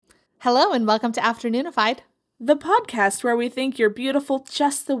Hello and welcome to Afternoonified, the podcast where we think you're beautiful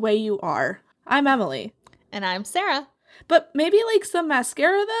just the way you are. I'm Emily. and I'm Sarah. But maybe like some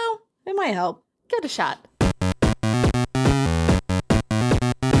mascara though? It might help. Give it a shot.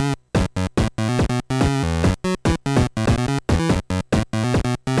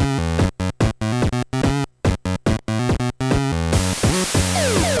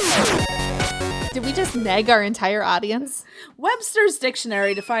 Did we just neg our entire audience? Webster's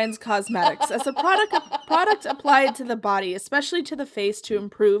Dictionary defines cosmetics as a product applied to the body, especially to the face, to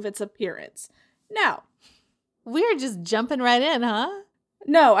improve its appearance. Now, We're just jumping right in, huh?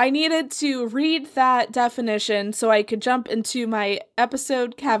 no, I needed to read that definition so I could jump into my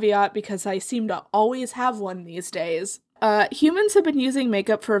episode caveat because I seem to always have one these days. Humans have been using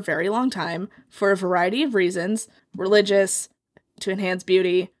makeup for a very long time for a variety of reasons. Religious, to enhance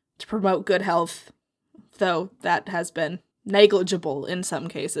beauty, to promote good health, though that has been negligible in some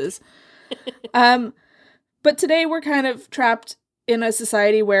cases. But today we're kind of trapped in a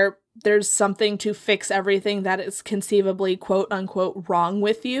society where there's something to fix everything that is conceivably quote-unquote wrong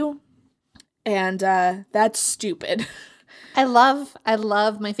with you. And that's stupid. I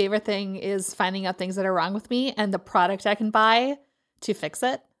love my favorite thing is finding out things that are wrong with me and the product I can buy to fix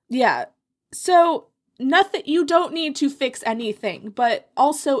it. Yeah. So nothing, you don't need to fix anything, but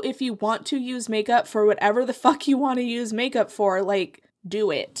also if you want to use makeup for whatever the fuck you want to use makeup for, like,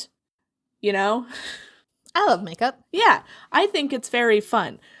 do it. You know? I love makeup. Yeah, I think it's very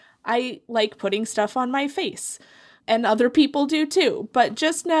fun. I like putting stuff on my face, and other people do too, but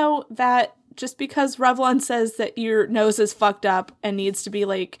just know that just because Revlon says that your nose is fucked up and needs to be,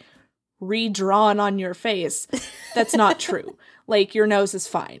 like, redrawn on your face, that's not true. Like, your nose is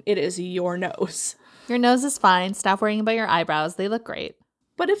fine. It is your nose. Your nose is fine. Stop worrying about your eyebrows. They look great.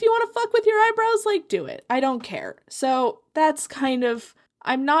 But if you want to fuck with your eyebrows, like, do it. I don't care. So that's kind of,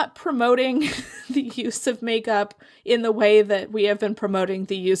 I'm not promoting the use of makeup in the way that we have been promoting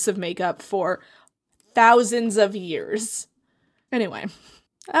the use of makeup for thousands of years. Anyway.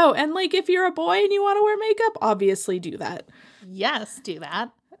 Oh, and like, if you're a boy and you want to wear makeup, obviously do that. Yes, do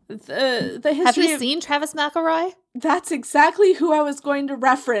that. The history Have you seen Travis McElroy? That's exactly who I was going to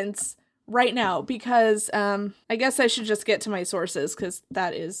reference right now, because I guess I should just get to my sources, because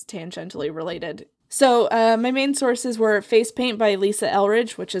that is tangentially related. So my main sources were Face Paint by Lisa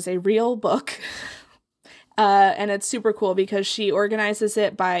Eldridge, which is a real book. And it's super cool because she organizes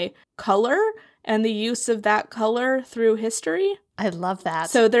it by color and the use of that color through history. I love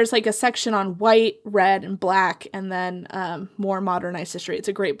that. So there's like a section on white, red, and black, and then more modernized history. It's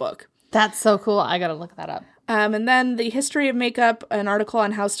a great book. That's so cool. I gotta look that up. And then The History of Makeup, an article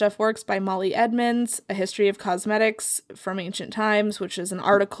on How Stuff Works by Molly Edmonds, A History of Cosmetics from Ancient Times, which is an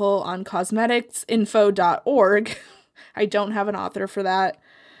article on cosmeticsinfo.org. I don't have an author for that.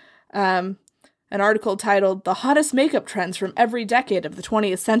 An article titled The Hottest Makeup Trends from Every Decade of the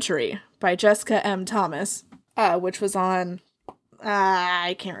 20th Century by Jessica M. Thomas, which was on,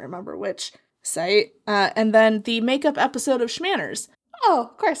 I can't remember which site. And then the makeup episode of Schmanners. Oh,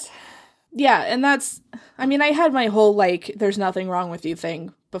 of course. Yeah, and that's, I mean, I had my whole, like, there's nothing wrong with you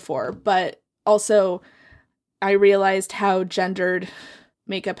thing before, but also I realized how gendered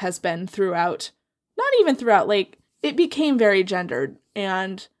makeup has been throughout, not even throughout, like, it became very gendered,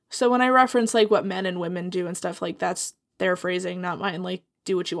 and so when I reference, like, what men and women do and stuff, like, that's their phrasing, not mine, like,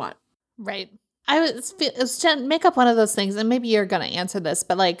 do what you want. Right. It's makeup one of those things, and maybe you're going to answer this,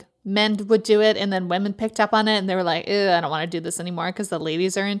 but like men would do it and then women picked up on it and they were like, I don't want to do this anymore because the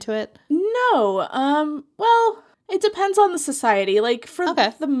ladies are into it. No, well, it depends on the society. Like, for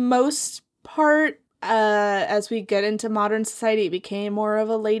the most part, as we get into modern society, it became more of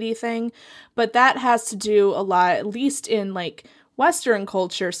a lady thing, but that has to do a lot, at least in like Western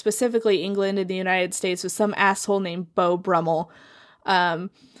culture, specifically England and the United States, with some asshole named Beau Brummel,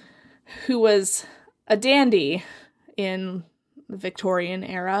 who was a dandy in the Victorian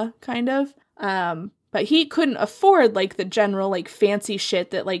era, kind of. But he couldn't afford, like, the general, like, fancy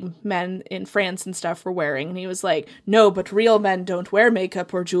shit that, like, men in France and stuff were wearing. And he was like, no, but real men don't wear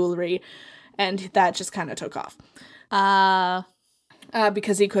makeup or jewelry. And that just kind of took off.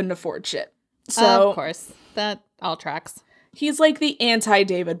 Because he couldn't afford shit. So, of course. That all tracks. He's like the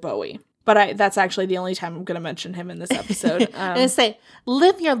anti-David Bowie. But that's actually the only time I'm going to mention him in this episode. And say,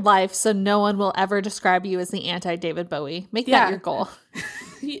 live your life so no one will ever describe you as the anti-David Bowie. Make that your goal.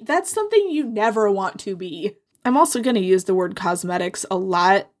 That's something you never want to be. I'm also going to use the word cosmetics a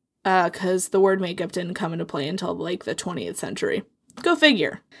lot because the word makeup didn't come into play until like the 20th century. Go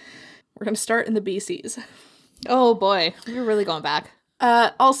figure. We're going to start in the BCs. Oh boy, we're really going back.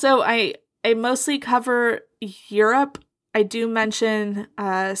 Also, I mostly cover Europe I do mention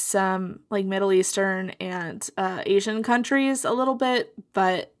some like Middle Eastern and Asian countries a little bit,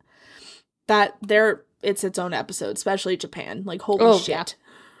 but it's its own episode, especially Japan. Like, holy shit. Yeah.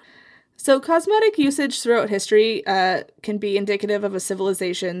 So cosmetic usage throughout history can be indicative of a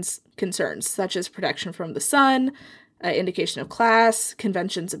civilization's concerns, such as protection from the sun, indication of class,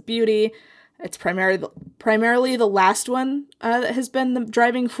 conventions of beauty. It's primarily the last one that has been the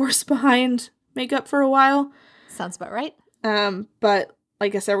driving force behind makeup for a while. Sounds about right. But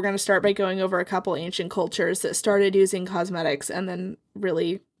like I said, we're going to start by going over a couple ancient cultures that started using cosmetics and then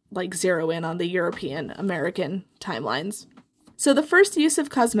really like zero in on the European American timelines. So the first use of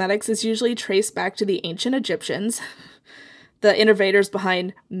cosmetics is usually traced back to the ancient Egyptians, the innovators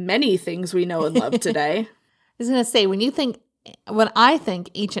behind many things we know and love today. I was going to say, when I think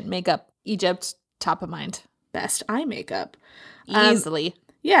ancient makeup, Egypt, top of mind. Best eye makeup. Easily.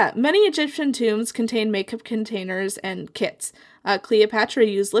 Yeah, many Egyptian tombs contain makeup containers and kits. Cleopatra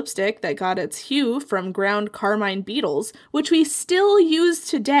used lipstick that got its hue from ground carmine beetles, which we still use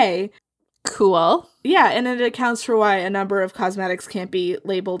today. Cool. Yeah, and it accounts for why a number of cosmetics can't be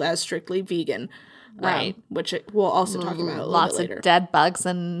labeled as strictly vegan. Right. Which we'll also talk about a little bit later. Lots of dead bugs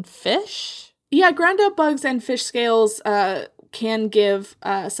and fish? Yeah, ground up bugs and fish scales can give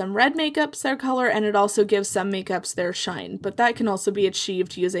some red makeups their color, and it also gives some makeups their shine. But that can also be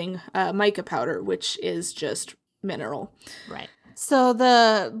achieved using mica powder, which is just mineral. Right. So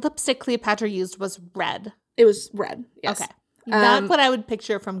the lipstick Cleopatra used was red. It was red, yes. Okay. Not what I would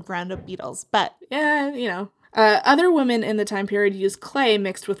picture from ground up beetles, but... Yeah, you know. Other women in the time period used clay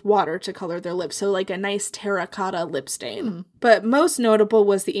mixed with water to color their lips, so like a nice terracotta lip stain. But most notable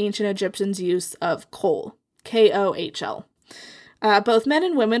was the ancient Egyptians' use of kohl, Kohl. Both men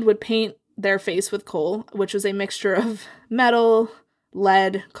and women would paint their face with kohl, which was a mixture of metal,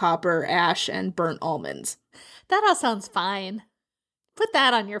 lead, copper, ash, and burnt almonds. That all sounds fine. Put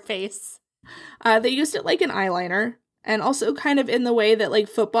that on your face. They used it like an eyeliner, and also kind of in the way that like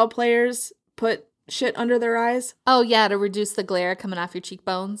football players put shit under their eyes. Oh yeah, to reduce the glare coming off your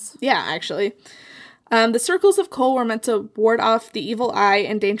cheekbones. Yeah, actually. The circles of kohl were meant to ward off the evil eye,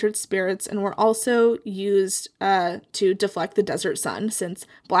 endangered spirits, and were also used to deflect the desert sun, since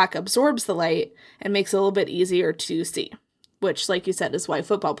black absorbs the light and makes it a little bit easier to see, which, like you said, is why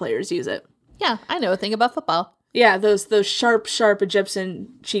football players use it. Yeah, I know a thing about football. Yeah, those sharp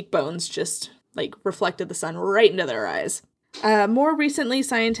Egyptian cheekbones just, like, reflected the sun right into their eyes. More recently,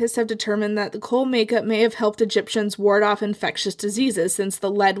 scientists have determined that the kohl makeup may have helped Egyptians ward off infectious diseases, since the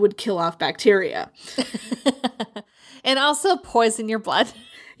lead would kill off bacteria. And also poison your blood.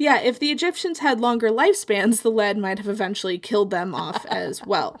 Yeah, if the Egyptians had longer lifespans, the lead might have eventually killed them off as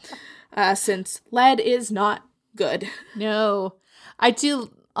well, since lead is not good. No. I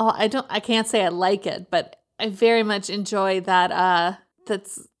can't say I like it, but I very much enjoy that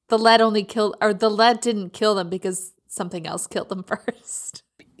that's the lead didn't kill them because something else killed them first.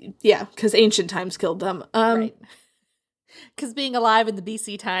 Yeah, because ancient times killed them. Right. Because being alive in the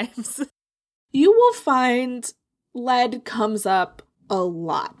BC times. You will find lead comes up a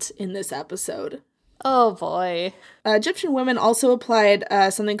lot in this episode. Oh boy. Egyptian women also applied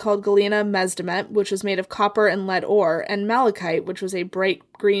something called galena mesdemet, which was made of copper and lead ore, and malachite, which was a bright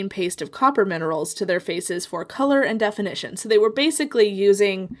green paste of copper minerals, to their faces for color and definition. So they were basically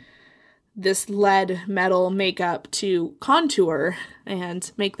using this lead metal makeup to contour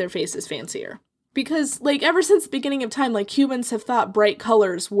and make their faces fancier. Because, like, ever since the beginning of time, like, humans have thought bright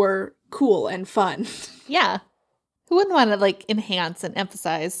colors were cool and fun. Yeah. Who wouldn't want to, like, enhance and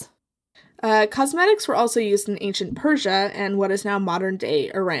emphasize? Cosmetics were also used in ancient Persia and what is now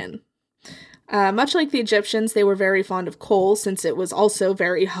modern-day Iran. Much like the Egyptians, they were very fond of kohl, since it was also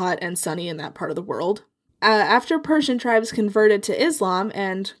very hot and sunny in that part of the world. After Persian tribes converted to Islam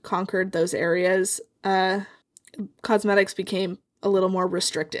and conquered those areas, cosmetics became a little more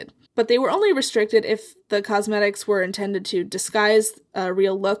restricted. But they were only restricted if the cosmetics were intended to disguise a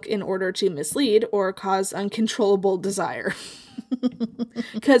real look in order to mislead or cause uncontrollable desire.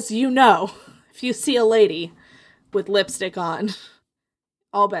 Because if you see a lady with lipstick on,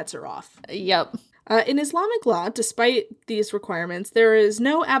 all bets are off. Yep. In Islamic law, despite these requirements, there is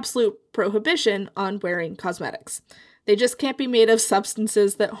no absolute prohibition on wearing cosmetics. They just can't be made of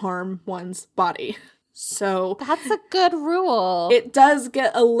substances that harm one's body. So that's a good rule. It does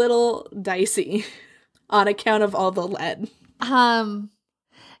get a little dicey on account of all the lead.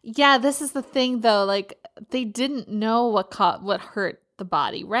 Yeah, this is the thing though, like they didn't know what hurt the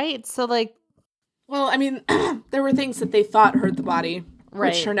body, right? So like, well, I mean, there were things that they thought hurt the body, right,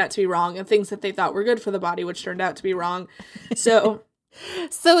 which turned out to be wrong, and things that they thought were good for the body, which turned out to be wrong. So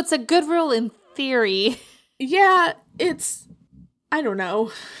so it's a good rule in theory. Yeah, I don't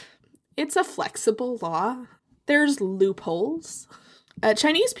know. It's a flexible law. There's loopholes.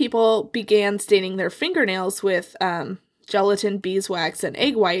 Chinese people began staining their fingernails with gelatin, beeswax, and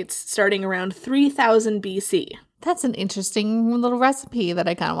egg whites starting around 3000 BC. That's an interesting little recipe that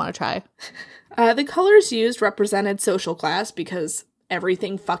I kind of want to try. The colors used represented social class because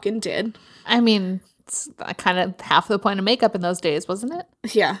everything fucking did. I mean, it's kind of half the point of makeup in those days, wasn't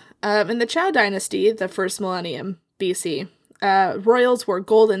it? Yeah. In the Zhou dynasty, the first millennium BC, royals wore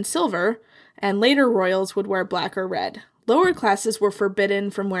gold and silver, and later royals would wear black or red. Lower classes were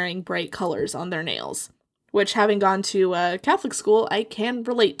forbidden from wearing bright colors on their nails, which, having gone to Catholic school, I can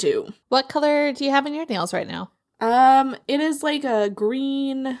relate to. What color do you have in your nails right now? It is like a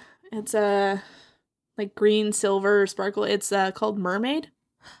green. It's a like green silver sparkle. It's called Mermaid.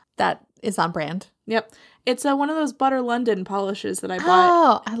 That is on brand. Yep. It's one of those Butter London polishes that I bought.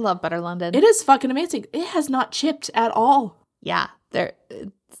 Oh, I love Butter London. It is fucking amazing. It has not chipped at all. Yeah,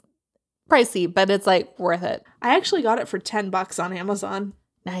 it's pricey, but it's like worth it. I actually got it for $10 on Amazon.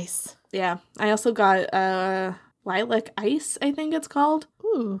 Nice. Yeah. I also got Lilac Ice, I think it's called.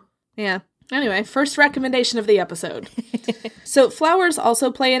 Ooh. Yeah. Anyway, first recommendation of the episode. So flowers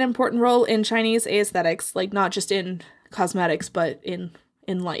also play an important role in Chinese aesthetics, like not just in cosmetics, but in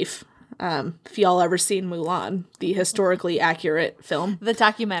life. If y'all ever seen Mulan, the historically accurate film. The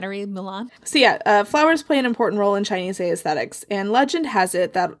documentary Mulan. So yeah, flowers play an important role in Chinese aesthetics, and legend has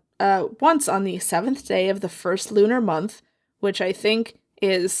it that once on the 7th day of the first lunar month, which I think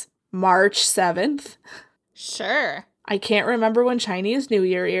is March 7th. Sure. I can't remember when Chinese New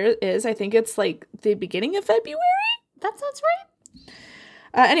Year is. I think it's like the beginning of February? That sounds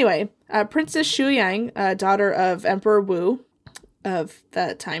right. Anyway, Princess Xu Yang, daughter of Emperor Wu, of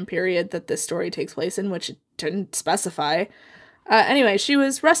the time period that this story takes place in, which it didn't specify. Anyway, she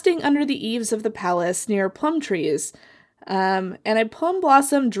was resting under the eaves of the palace near plum trees, and a plum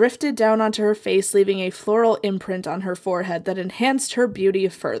blossom drifted down onto her face, leaving a floral imprint on her forehead that enhanced her beauty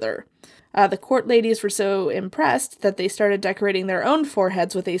further. The court ladies were so impressed that they started decorating their own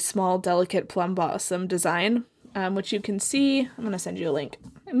foreheads with a small, delicate plum blossom design, which you can see. I'm going to send you a link.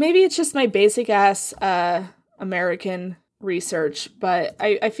 Maybe it's just my basic-ass American research, but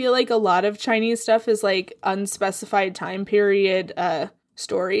I feel like a lot of Chinese stuff is like unspecified time period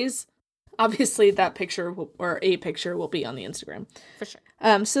stories. Obviously, that picture or a picture will be on the Instagram. For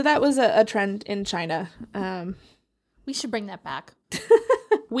sure. So that was a trend in China. We should bring that back.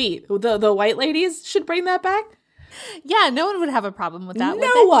 The white ladies should bring that back? Yeah, no one would have a problem with that.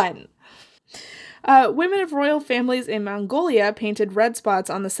 No one! Women of royal families in Mongolia painted red spots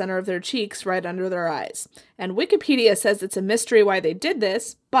on the center of their cheeks right under their eyes. And Wikipedia says it's a mystery why they did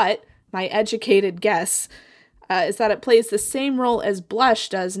this, but my educated guess is that it plays the same role as blush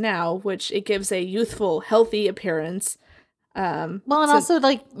does now, which it gives a youthful, healthy appearance. Also,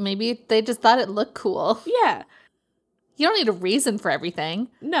 like, maybe they just thought it looked cool. Yeah. You don't need a reason for everything.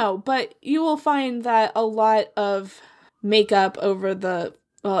 No, but you will find that a lot of makeup over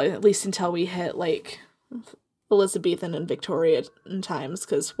at least until we hit, like, Elizabethan and Victorian times,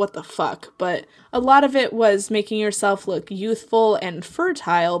 because what the fuck, but a lot of it was making yourself look youthful and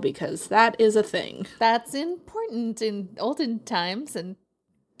fertile, because that is a thing. That's important in olden times, and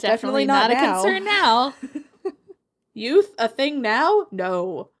Definitely not not a now. concern now. Youth, a thing now?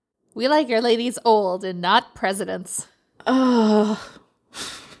 No. We like your ladies old and not presidents. Ugh.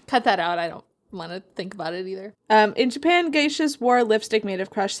 Cut that out. I don't want to think about it either. In Japan, geishas wore lipstick made of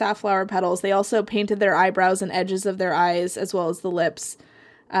crushed safflower petals. They also painted their eyebrows and edges of their eyes, as well as the lips,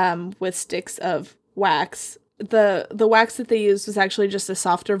 with sticks of wax. The wax that they used was actually just a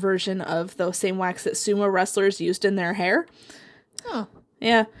softer version of the same wax that sumo wrestlers used in their hair. Oh.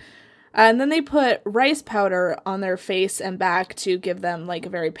 Yeah. And then they put rice powder on their face and back to give them, like, a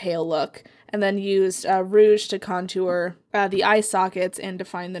very pale look. And then used rouge to contour the eye sockets and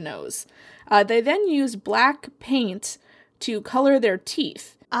define the nose. They then used black paint to color their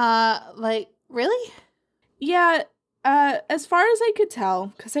teeth. Really? Yeah, as far as I could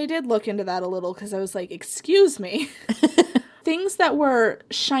tell, because I did look into that a little, because I was like, excuse me. Things that were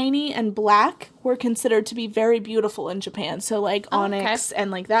shiny and black were considered to be very beautiful in Japan. So, like, onyx and,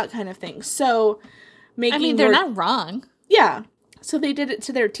 like, that kind of thing. So, they're not wrong. Yeah. So they did it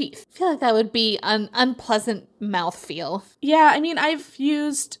to their teeth. I feel like that would be an unpleasant mouthfeel. Yeah, I mean, I've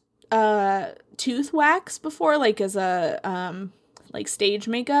used tooth wax before, like, as a like stage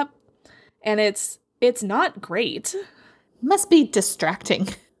makeup, and it's not great. Must be distracting.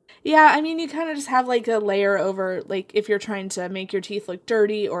 Yeah, I mean, you kind of just have, like, a layer over, like, if you're trying to make your teeth look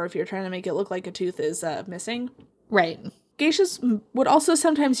dirty, or if you're trying to make it look like a tooth is missing. Right. geishas would also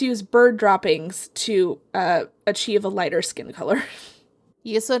sometimes use bird droppings to achieve a lighter skin color.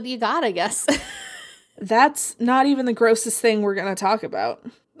 Use what you got, I guess. That's not even the grossest thing we're going to talk about.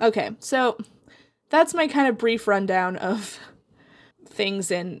 Okay, so that's my kind of brief rundown of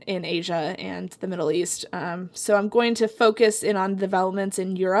things in Asia and the Middle East. So I'm going to focus in on developments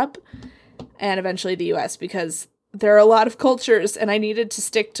in Europe and eventually the US, because there are a lot of cultures and I needed to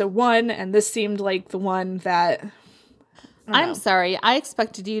stick to one, and this seemed like the one that... I'm sorry. I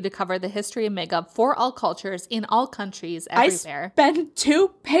expected you to cover the history of makeup for all cultures, in all countries, everywhere. I spent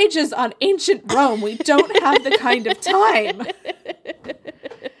 2 pages on ancient Rome. We don't have the kind of time.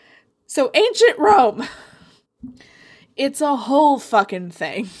 So ancient Rome. It's a whole fucking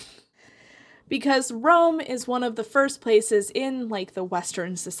thing. Because Rome is one of the first places in, like, the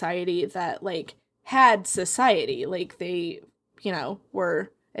Western society that, like, had society. Like, they, you know,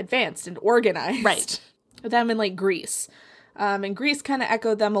 were advanced and organized. Right. Them in, like, Greece. And Greece kind of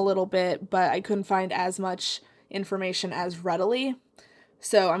echoed them a little bit, but I couldn't find as much information as readily.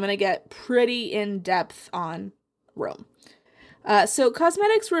 So I'm going to get pretty in-depth on Rome. So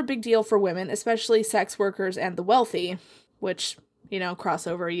cosmetics were a big deal for women, especially sex workers and the wealthy, which, you know,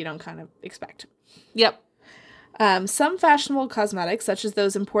 crossover you don't kind of expect. Yep. Some fashionable cosmetics, such as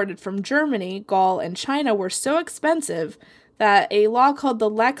those imported from Germany, Gaul, and China, were so expensive that a law called the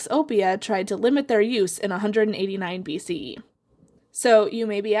Lex Oppia tried to limit their use in 189 BCE. So you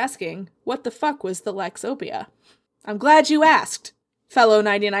may be asking, what the fuck was the Lex Oppia? I'm glad you asked, fellow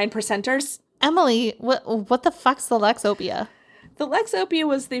 99%ers. Emily, what the fuck's the Lex Oppia? The Lex Oppia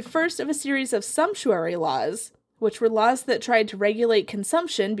was the first of a series of sumptuary laws, which were laws that tried to regulate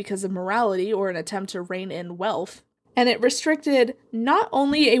consumption because of morality or an attempt to rein in wealth. And it restricted not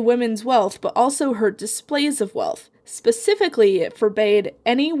only a woman's wealth, but also her displays of wealth. Specifically, it forbade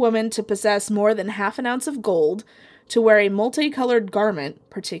any woman to possess more than half an ounce of gold, to wear a multicolored garment,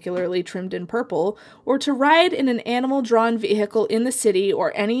 particularly trimmed in purple, or to ride in an animal-drawn vehicle in the city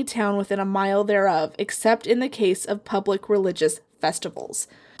or any town within a mile thereof, except in the case of public religious festivals.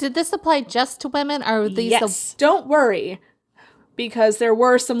 Did this apply just to women, or were these... Yes, don't worry, because there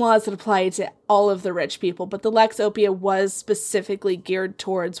were some laws that applied to all of the rich people, but the Lex Oppia was specifically geared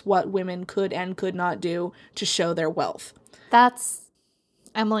towards what women could and could not do to show their wealth. That's...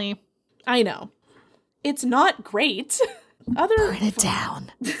 Emily. I know. It's not great. Burn it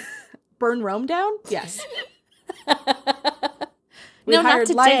down. Burn Rome down? Yes. We No, hired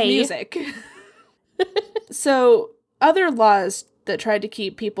not live today. music. So, other laws that tried to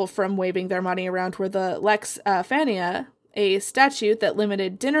keep people from waving their money around were the Lex Fania, a statute that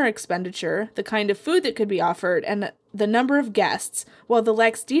limited dinner expenditure, the kind of food that could be offered, and the number of guests, while the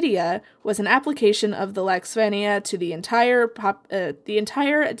Lex Didia was an application of the Lex Fania to the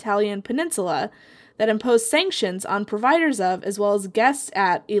entire Italian peninsula that imposed sanctions on providers of, as well as guests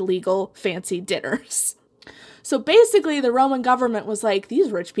at, illegal fancy dinners. So basically, the Roman government was like,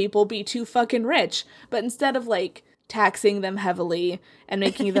 these rich people be too fucking rich. But instead of, like, taxing them heavily and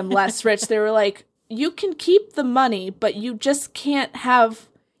making them less rich, they were like, you can keep the money, but you just can't have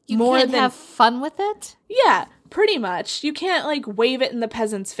have fun with it? Yeah, pretty much. You can't, like, wave it in the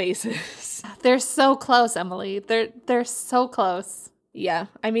peasants' faces. They're so close, Emily. They're so close. Yeah,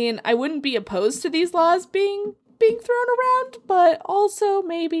 I mean, I wouldn't be opposed to these laws being thrown around, but also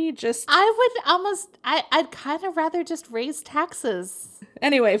maybe just... I'd kind of rather just raise taxes.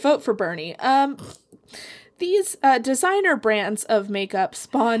 Anyway, vote for Bernie. These designer brands of makeup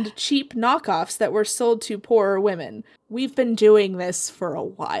spawned cheap knockoffs that were sold to poorer women. We've been doing this for a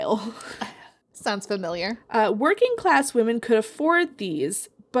while. Sounds familiar. Working class women could afford these,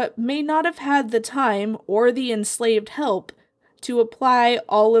 but may not have had the time or the enslaved help to apply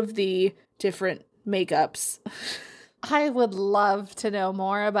all of the different makeups. I would love to know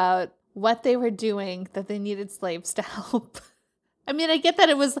more about what they were doing that they needed slaves to help. I mean, I get that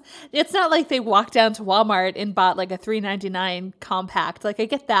it's not like they walked down to Walmart and bought like a $3.99 compact. Like, I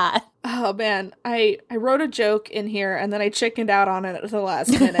get that. Oh man, I wrote a joke in here and then I chickened out on it at the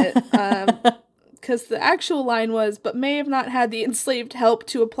last minute. Because the actual line was, but may have not had the enslaved help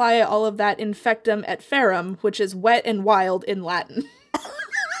to apply all of that infectum et ferum, which is wet and wild in Latin.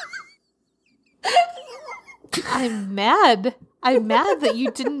 I'm mad. I'm mad that you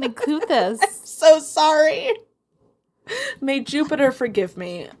didn't include this. So sorry. May Jupiter forgive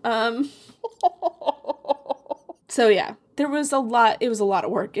me. So yeah, it was a lot of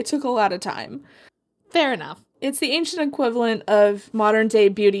work. It took a lot of time. Fair enough. It's the ancient equivalent of modern day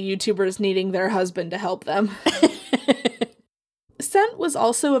beauty YouTubers needing their husband to help them. Scent was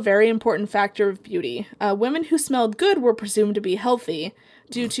also a very important factor of beauty. Women who smelled good were presumed to be healthy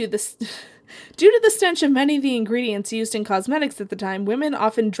due to the Due to the stench of many of the ingredients used in cosmetics at the time, women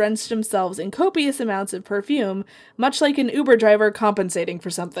often drenched themselves in copious amounts of perfume, much like an Uber driver compensating for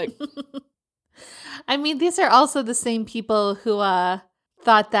something. I mean, these are also the same people who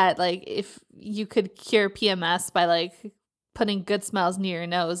thought that, like, if you could cure PMS by, like, putting good smells near your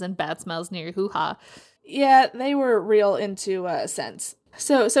nose and bad smells near your hoo-ha. Yeah, they were real into scents.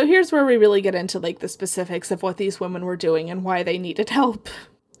 So here's where we really get into, like, the specifics of what these women were doing and why they needed help.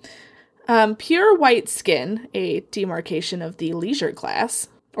 Pure white skin, a demarcation of the leisure class,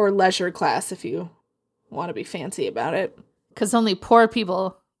 or leisure class if you want to be fancy about it. Because only poor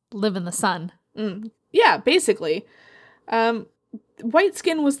people live in the sun. Yeah, basically. White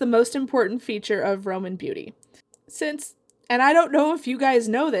skin was the most important feature of Roman beauty. And I don't know if you guys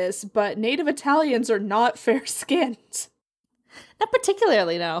know this, but native Italians are not fair-skinned. Not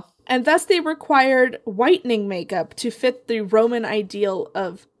particularly, no. And thus they required whitening makeup to fit the Roman ideal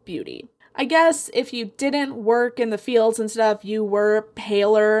of beauty. I guess if you didn't work in the fields and stuff, you were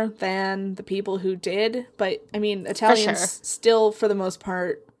paler than the people who did. But, I mean, Italians still, for the most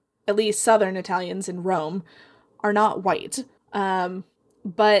part, at least Southern Italians in Rome, are not white.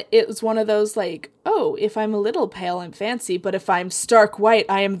 But it was one of those, like, oh, if I'm a little pale, I'm fancy, but if I'm stark white,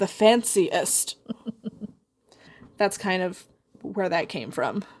 I am the fanciest. That's kind of where that came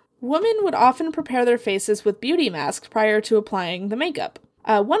from. Women would often prepare their faces with beauty masks prior to applying the makeup.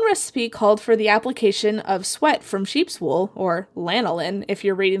 One recipe called for the application of sweat from sheep's wool, or lanolin, if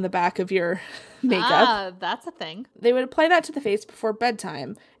you're reading the back of your makeup. Ah, that's a thing. They would apply that to the face before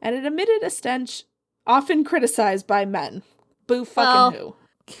bedtime, and it emitted a stench often criticized by men. Boo fucking who.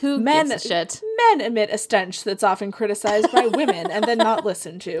 Who gives a shit? Men emit a stench that's often criticized by women and then not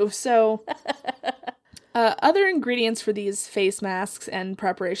listened to. So, other ingredients for these face masks and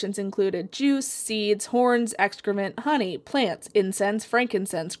preparations included juice, seeds, horns, excrement, honey, plants, incense,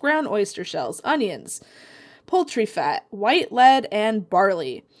 frankincense, ground oyster shells, onions, poultry fat, white lead, and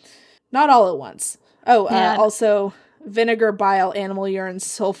barley. Not all at once. Also vinegar, bile, animal urine,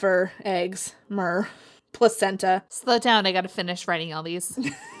 sulfur, eggs, myrrh, placenta. Slow down, I gotta finish writing all these.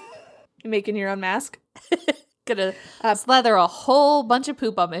 You making your own mask? Gonna slather a whole bunch of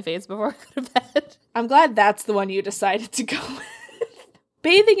poop on my face before I go to bed. I'm glad that's the one you decided to go with.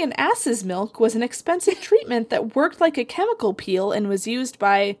 Bathing in ass's milk was an expensive treatment that worked like a chemical peel and was used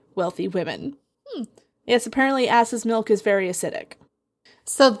by wealthy women. Yes, apparently ass's milk is very acidic.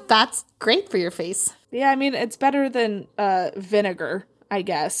 So that's great for your face. Yeah, I mean, it's better than vinegar, I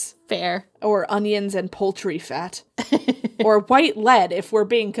guess. Fair. Or onions and poultry fat. Or white lead, if we're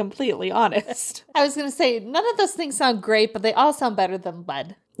being completely honest. I was going to say, none of those things sound great, but they all sound better than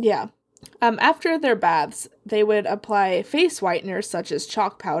lead. Yeah. After their baths, they would apply face whiteners such as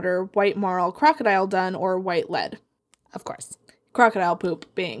chalk powder, white marl, crocodile dung, or white lead. Of course. Crocodile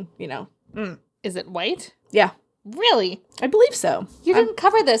poop being, you know. Is it white? Yeah. Really? I believe so. You didn't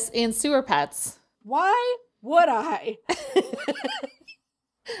cover this in Sewer Pets. Why would I?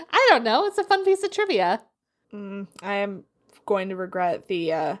 I don't know. It's a fun piece of trivia. I am going to regret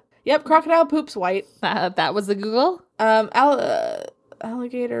the, Yep, crocodile poop's white. That was a Google?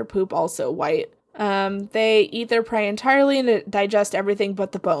 Alligator poop also white. They eat their prey entirely and digest everything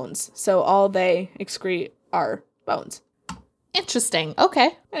but the bones. So all they excrete are bones. Interesting.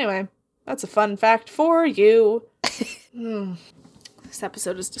 Okay. Anyway, that's a fun fact for you. This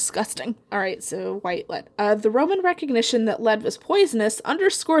episode is disgusting. All right, so white lead. The Roman recognition that lead was poisonous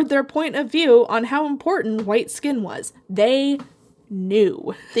underscored their point of view on how important white skin was. They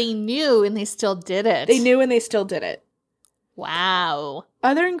knew. They knew and they still did it. They knew and they still did it. Wow.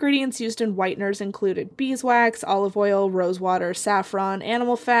 Other ingredients used in whiteners included beeswax, olive oil, rosewater, saffron,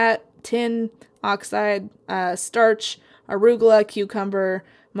 animal fat, tin, oxide, starch, arugula, cucumber,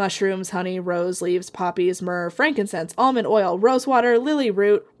 mushrooms, honey, rose leaves, poppies, myrrh, frankincense, almond oil, rosewater, lily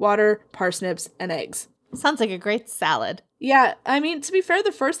root, water, parsnips, and eggs. Sounds like a great salad. Yeah, I mean, to be fair,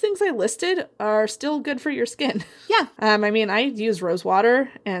 the first things I listed are still good for your skin. Yeah. I mean, I use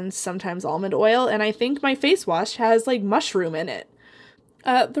rosewater and sometimes almond oil, and I think my face wash has, like, mushroom in it.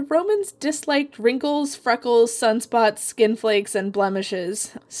 The Romans disliked wrinkles, freckles, sunspots, skin flakes, and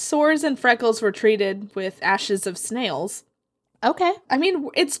blemishes. Sores and freckles were treated with ashes of snails. Okay. I mean,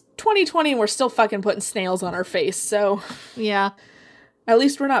 it's 2020 and we're still fucking putting snails on our face, so... Yeah. At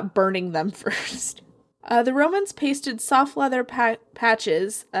least we're not burning them first. The Romans pasted soft leather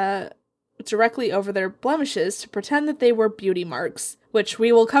patches directly over their blemishes to pretend that they were beauty marks, which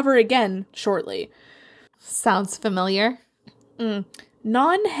we will cover again shortly. Sounds familiar.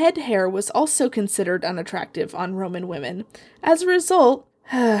 Non-head hair was also considered unattractive on Roman women. As a result,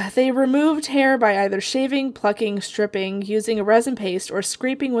 They removed hair by either shaving, plucking, stripping, using a resin paste, or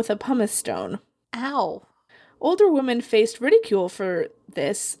scraping with a pumice stone. Ow. Older women faced ridicule for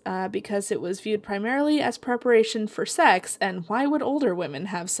this because it was viewed primarily as preparation for sex, and why would older women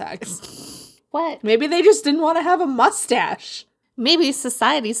have sex? What? Maybe they just didn't want to have a mustache. Maybe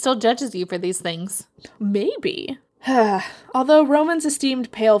society still judges you for these things. Maybe. Although Romans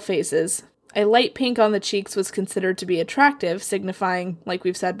esteemed pale faces, a light pink on the cheeks was considered to be attractive, signifying, like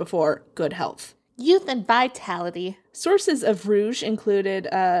we've said before, good health. Youth and vitality. Sources of rouge included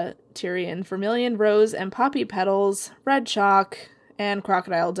Tyrian vermilion, rose and poppy petals, red chalk, and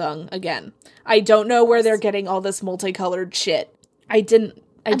crocodile dung again. I don't know where they're getting all this multicolored shit. I didn't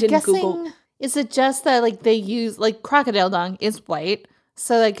Google. Is it just that like they use like crocodile dung is white,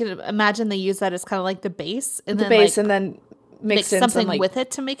 so I could imagine they use that as kind of like the base and then mix in something some, with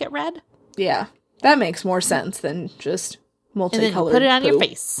it to make it red. Yeah, that makes more sense than just multicolored. And then you put it on your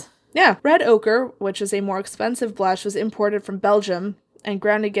face. Yeah, red ochre, which is a more expensive blush, was imported from Belgium and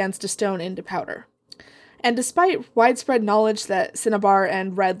ground against a stone into powder. And despite widespread knowledge that cinnabar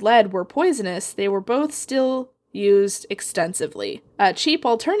and red lead were poisonous, they were both still used extensively. Cheap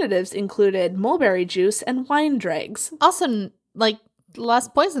alternatives included mulberry juice and wine dregs. Also, like, less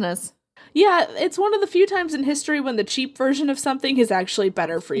poisonous. Yeah, it's one of the few times in history when the cheap version of something is actually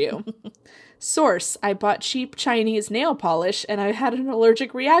better for you. Source, I bought cheap Chinese nail polish and I had an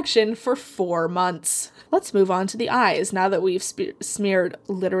allergic reaction for 4 months. Let's move on to the eyes now that we've smeared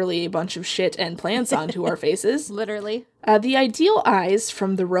literally a bunch of shit and plants onto our faces. Literally. The ideal eyes,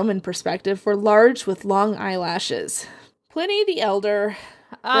 from the Roman perspective, were large with long eyelashes. Pliny the Elder...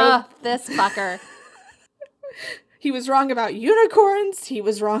 this fucker. He was wrong about unicorns. He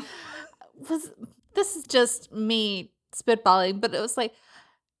was wrong... This is just me spitballing, but it was like,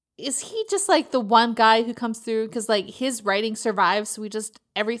 is he just like the one guy who comes through because like his writing survives, so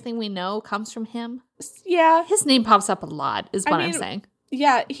everything we know comes from him? Yeah. His name pops up a lot is what I'm saying.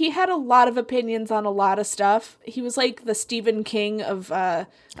 Yeah, he had a lot of opinions on a lot of stuff. He was like the Stephen King of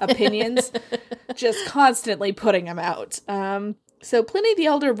opinions, just constantly putting them out. So Pliny the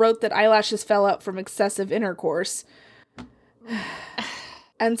Elder wrote that eyelashes fell out from excessive intercourse.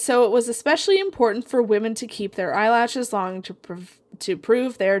 And so it was especially important for women to keep their eyelashes long to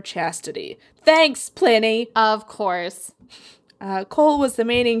prove their chastity. Thanks, Pliny! Of course. Coal was the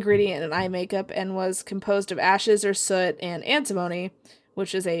main ingredient in eye makeup and was composed of ashes or soot and antimony,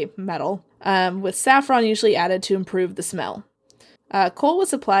 which is a metal, with saffron usually added to improve the smell. Coal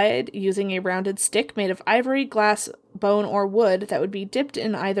was applied using a rounded stick made of ivory, glass, bone, or wood that would be dipped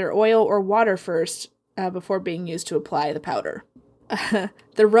in either oil or water first before being used to apply the powder.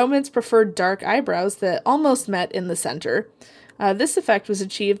 The Romans preferred dark eyebrows that almost met in the center. This effect was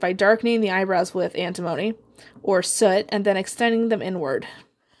achieved by darkening the eyebrows with antimony or soot and then extending them inward.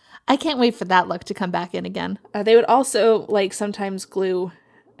 I can't wait for that look to come back in again. They would also sometimes glue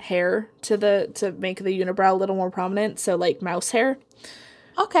hair to make the unibrow a little more prominent, so like mouse hair.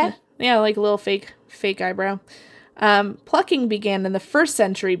 Okay. Yeah, like a little fake eyebrow. Plucking began in the 1st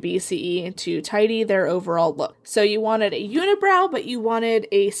century BCE to tidy their overall look. So you wanted a unibrow, but you wanted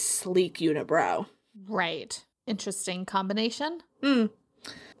a sleek unibrow. Right. Interesting combination. And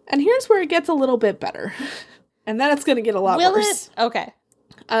here's where it gets a little bit better. And then it's going to get a lot worse. Will it?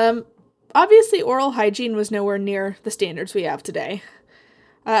 Okay. Obviously, oral hygiene was nowhere near the standards we have today.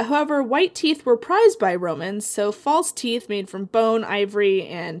 However, white teeth were prized by Romans, so false teeth made from bone, ivory,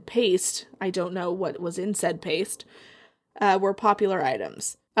 and paste, I don't know what was in said paste, were popular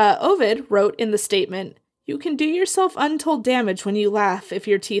items. Ovid wrote in the statement, "You can do yourself untold damage when you laugh if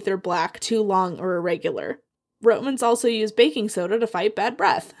your teeth are black, too long, or irregular." Romans also used baking soda to fight bad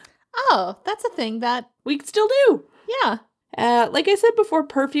breath. Oh, that's a thing that... we still do! Yeah. Like I said before,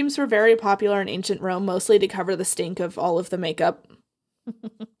 perfumes were very popular in ancient Rome, mostly to cover the stink of all of the makeup.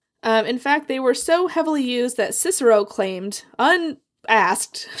 In fact, they were so heavily used that Cicero claimed,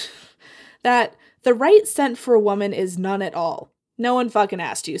 unasked, that the right scent for a woman is none at all. No one fucking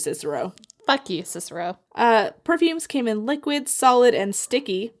asked you, Cicero. Fuck you, Cicero. Perfumes came in liquid, solid, and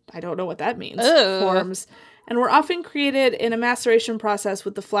sticky, I don't know what that means, forms, and were often created in a maceration process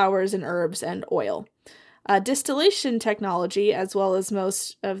with the flowers and herbs and oil. Distillation technology, as well as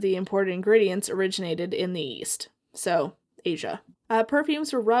most of the imported ingredients, originated in the East. So, Asia.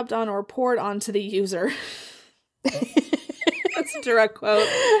 Perfumes were rubbed on or poured onto the user. That's a direct quote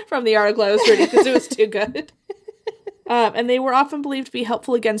from the article I was reading because it was too good. And they were often believed to be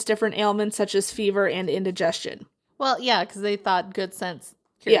helpful against different ailments such as fever and indigestion. Well, yeah, because they thought good sense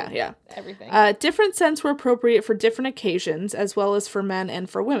Yeah. Everything. Different scents were appropriate for different occasions, as well as for men and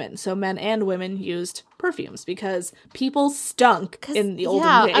for women. So men and women used perfumes because people stunk in the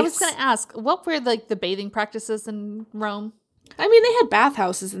olden days. I was going to ask, what were like the bathing practices in Rome? I mean, they had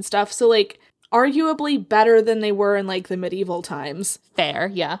bathhouses and stuff, so like arguably better than they were in like the medieval times.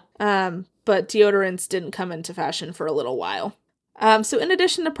 Fair, yeah. But deodorants didn't come into fashion for a little while. So in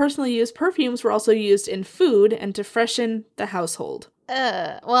addition to personally used, perfumes were also used in food and to freshen the household.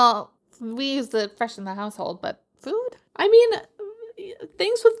 Well, we use the freshen the household, but food? I mean,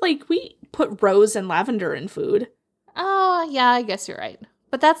 things with like, we put rose and lavender in food. Oh, yeah, I guess you're right.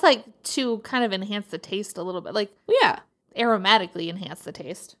 But that's like to kind of enhance the taste a little bit. Like, yeah, aromatically enhance the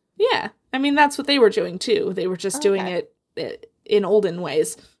taste. Yeah. I mean, that's what they were doing too. They were just doing it in olden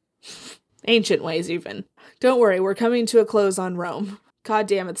ways. Ancient ways, even. Don't worry, we're coming to a close on Rome. God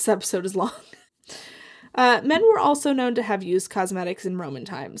damn it, this episode is long. Men were also known to have used cosmetics in Roman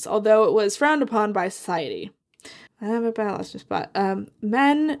times, although it was frowned upon by society. Men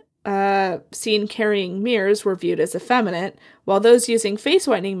seen carrying mirrors were viewed as effeminate, while those using face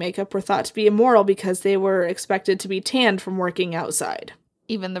whitening makeup were thought to be immoral because they were expected to be tanned from working outside.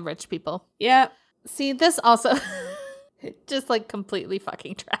 Even the rich people. Yeah. See, this also just like completely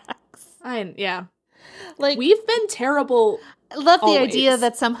fucking tracks. Yeah. Like, we've been terrible. I love the always. idea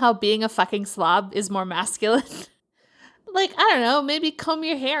that somehow being a fucking slob is more masculine. Like, I don't know, maybe comb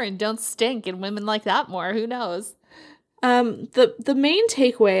your hair and don't stink, and women like that more. Who knows? The main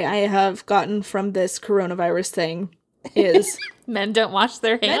takeaway I have gotten from this coronavirus thing is men don't wash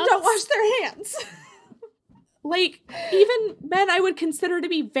their hands. Men don't wash their hands. Like, even men I would consider to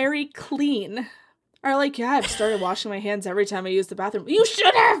be very clean are like, yeah, I've started washing my hands every time I use the bathroom. You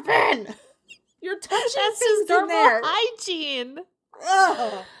should have been! You're touching That's things just in there. hygiene.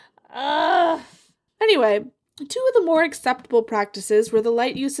 Anyway, two of the more acceptable practices were the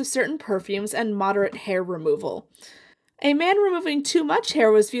light use of certain perfumes and moderate hair removal. A man removing too much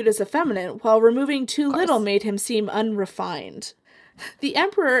hair was viewed as effeminate, while removing too little made him seem unrefined. The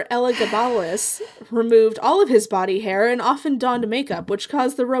Emperor Elagabalus removed all of his body hair and often donned makeup, which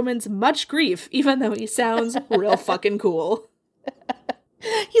caused the Romans much grief, even though he sounds real fucking cool.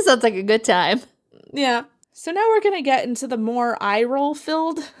 He sounds like a good time. Yeah. So now we're gonna get into the more eye-roll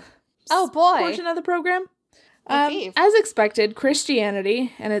filled portion of the program. As expected,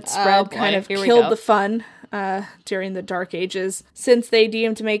 Christianity and its spread kind of killed the fun during the Dark Ages, since they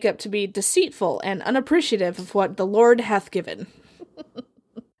deemed makeup to be deceitful and unappreciative of what the Lord hath given.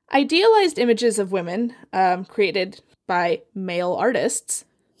 Idealized images of women, created by male artists,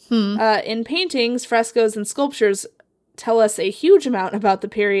 in paintings, frescoes, and sculptures tell us a huge amount about the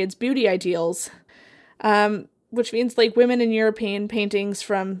period's beauty ideals, which means like women in European paintings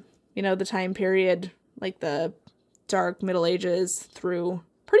from, the time period, like the Dark Middle Ages through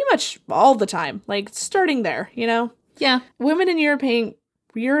pretty much all the time, like starting there, Yeah. Women in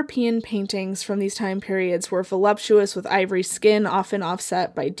European paintings from these time periods were voluptuous with ivory skin, often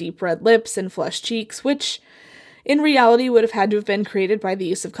offset by deep red lips and flushed cheeks, which in reality would have had to have been created by the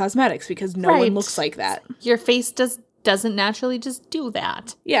use of cosmetics because no one looks like that. Your face doesn't naturally just do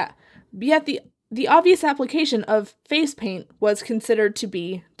that. Yeah. Yet the obvious application of face paint was considered to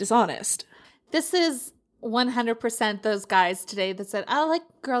be dishonest. This is 100% those guys today that said, I like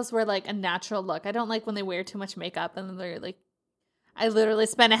girls wear like a natural look. I don't like when they wear too much makeup and they're like, I literally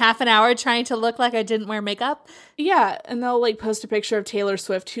spent a half an hour trying to look like I didn't wear makeup. Yeah, and they'll like post a picture of Taylor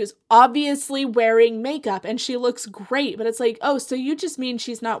Swift who's obviously wearing makeup and she looks great, but it's like, oh, so you just mean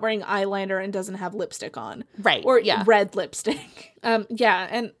she's not wearing eyeliner and doesn't have lipstick on. Right. Or red lipstick. Yeah,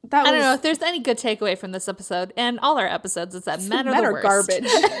 and that I don't know if there's any good takeaway from this episode and all our episodes is that men are the worst. Garbage.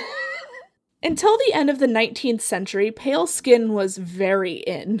 Until the end of the 19th century, pale skin was very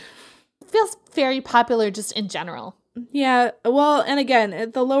in. It feels very popular just in general. Yeah, well, and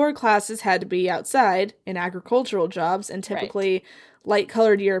again, the lower classes had to be outside in agricultural jobs, and typically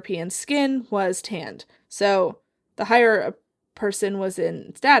light-colored European skin was tanned. So the higher a person was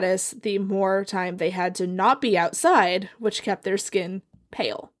in status, the more time they had to not be outside, which kept their skin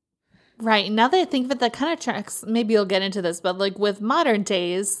pale. Right. Now that I think of it, that kind of tracks, maybe you'll get into this, but like with modern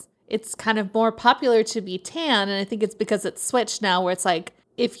days, it's kind of more popular to be tan, and I think it's because it's switched now where it's like,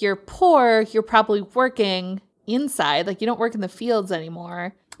 if you're poor, you're probably working inside, like you don't work in the fields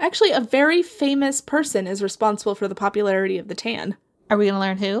anymore. Actually, a very famous person is responsible for the popularity of the tan. Are we going to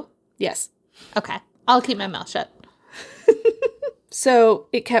learn who? Yes. Okay. I'll keep my mouth shut. So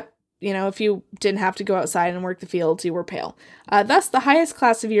it kept, if you didn't have to go outside and work the fields, you were pale. Thus, the highest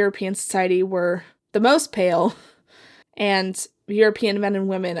class of European society were the most pale, and European men and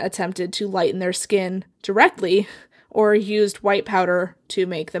women attempted to lighten their skin directly or used white powder to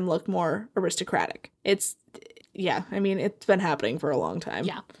make them look more aristocratic. It's been happening for a long time.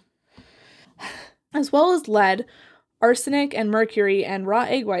 Yeah. As well as lead, arsenic and mercury and raw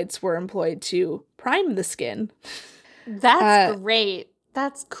egg whites were employed to prime the skin. That's great.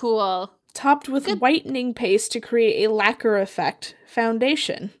 That's cool. Topped with whitening paste to create a lacquer effect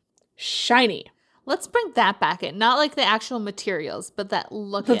foundation. Shiny. Let's bring that back in. Not like the actual materials, but that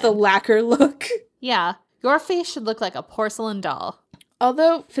look in. The lacquer look. Yeah. Your face should look like a porcelain doll.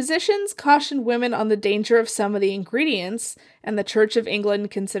 Although physicians cautioned women on the danger of some of the ingredients, and the Church of England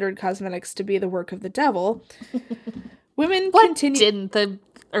considered cosmetics to be the work of the devil, women continued... didn't the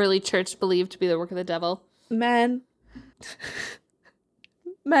early church believe to be the work of the devil? Men.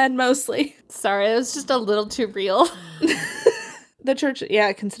 Men, mostly. Sorry, it was just a little too real. The church,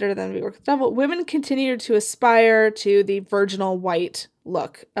 considered them to be work of the devil. Women continued to aspire to the virginal white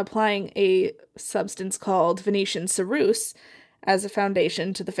look, applying a substance called Venetian ceruse as a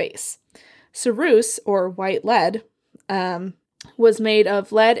foundation to the face. Ceruse, or white lead, was made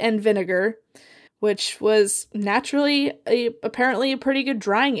of lead and vinegar, which was naturally apparently a pretty good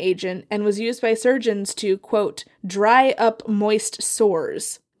drying agent and was used by surgeons to, quote, dry up moist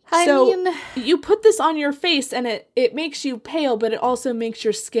sores. I mean, you put this on your face and it makes you pale, but it also makes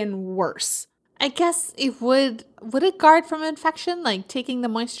your skin worse. I guess it would it guard from infection, like taking the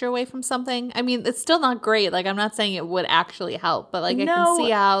moisture away from something? I mean, it's still not great. Like, I'm not saying it would actually help, but like I can see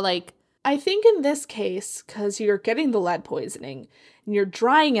how, like... I think in this case, because you're getting the lead poisoning, and you're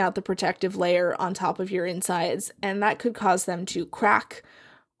drying out the protective layer on top of your insides, and that could cause them to crack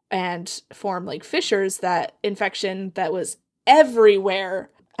and form like fissures. That infection that was everywhere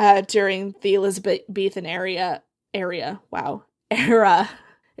during the Elizabethan era.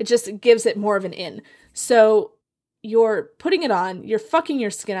 It just gives it more of an in. So you're putting it on, you're fucking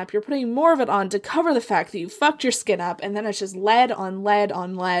your skin up, you're putting more of it on to cover the fact that you fucked your skin up, and then it's just lead on lead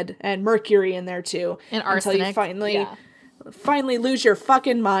on lead, and mercury in there too. And arsenic. Until you finally lose your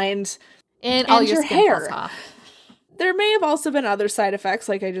fucking mind. And all your skin hair. falls off. There may have also been other side effects,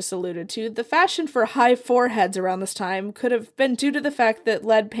 like I just alluded to. The fashion for high foreheads around this time could have been due to the fact that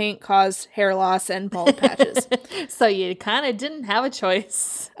lead paint caused hair loss and bald patches. So you kind of didn't have a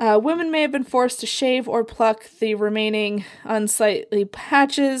choice. Women may have been forced to shave or pluck the remaining unsightly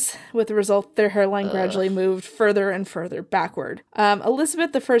patches, with the result their hairline gradually moved further and further backward.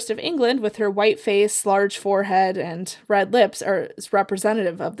 Elizabeth I of England, with her white face, large forehead, and red lips, is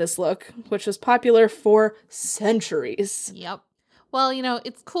representative of this look, which was popular for centuries. Yep. Well,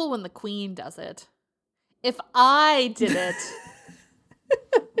 it's cool when the queen does it. If I did it...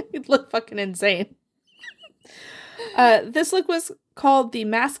 You'd look fucking insane. This look was called the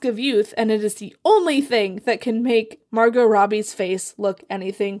Mask of Youth, and it is the only thing that can make Margot Robbie's face look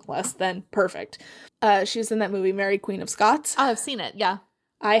anything less than perfect. She was in that movie, Mary, Queen of Scots. Oh, I've seen it, yeah.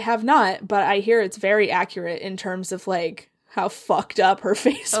 I have not, but I hear it's very accurate in terms of, like, how fucked up her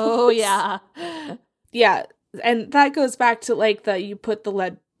face was. Oh, yeah. Yeah. And that goes back to, like, you put the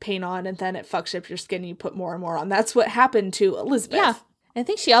lead paint on and then it fucks up your skin and you put more and more on. That's what happened to Elizabeth. Yeah. I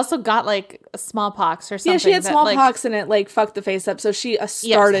think she also got, like, smallpox or something. Yeah, she had smallpox and it, like, fucked the face up. So she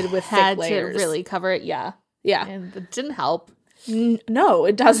started with thick layers. Had to really cover it, yeah. Yeah. And it didn't help. No,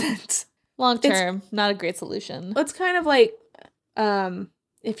 it doesn't. Long term, not a great solution. It's kind of like,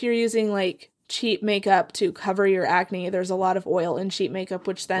 if you're using, like, cheap makeup to cover your acne, there's a lot of oil in cheap makeup,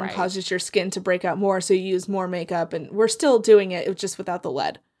 which then causes your skin to break out more, so you use more makeup, and we're still doing it just without the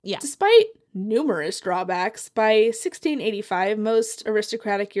lead. Yeah. Despite numerous drawbacks, by 1685, most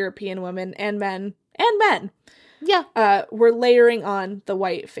aristocratic European women and men were layering on the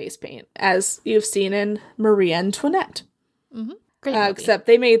white face paint, as you've seen in Marie Antoinette. Mm-hmm. Great movie. Except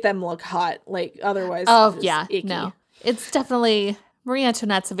they made them look hot, like, otherwise icky. No. It's definitely... Marie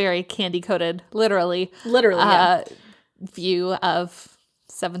Antoinette's a very candy-coated, literally, view of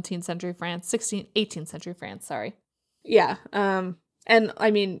 17th century France, 18th century France, sorry. Yeah, and I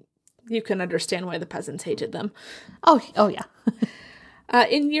mean, you can understand why the peasants hated them. Oh yeah.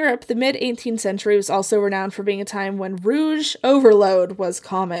 In Europe, the mid-18th century was also renowned for being a time when rouge overload was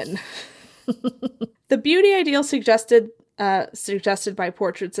common. The beauty ideal suggested by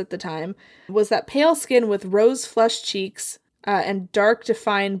portraits at the time was that pale skin with rose-flushed cheeks and dark,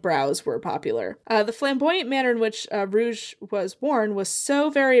 defined brows were popular. The flamboyant manner in which rouge was worn was so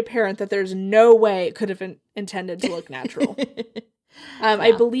very apparent that there's no way it could have been intended to look natural.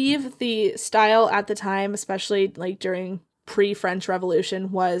 I believe the style at the time, especially like during pre-French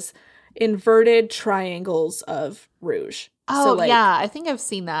Revolution, was inverted triangles of rouge. Oh, so, yeah, I think I've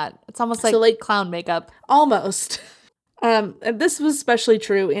seen that. It's almost like clown makeup. Almost. And this was especially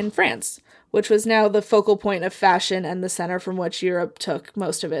true in France, which was now the focal point of fashion and the center from which Europe took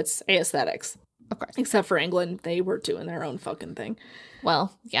most of its aesthetics. Okay. Except for England, they were doing their own fucking thing.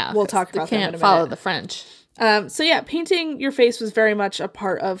 Well, yeah. We'll talk about that in a minute. minute. Follow the French. So yeah, painting your face was very much a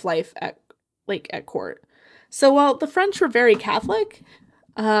part of life at court. So while the French were very Catholic,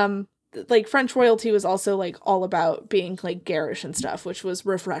 like French royalty was also like all about being like garish and stuff, which was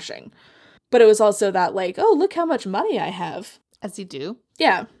refreshing. But it was also that like, oh, look how much money I have. As you do.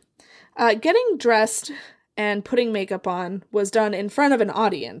 Yeah. Getting dressed and putting makeup on was done in front of an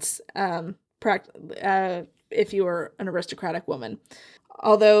audience, if you were an aristocratic woman.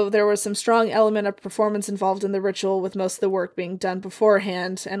 Although there was some strong element of performance involved in the ritual, with most of the work being done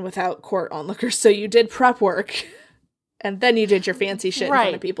beforehand and without court onlookers. So you did prep work, and then you did your fancy shit in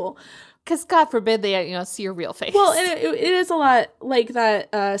front of people. Because God forbid they, see your real face. Well, and it is a lot like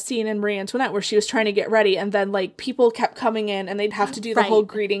that scene in Marie Antoinette where she was trying to get ready, and then like people kept coming in, and they'd have to do the whole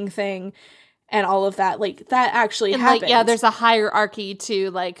greeting thing. And all of that, like, that actually happened. Like, yeah, there's a hierarchy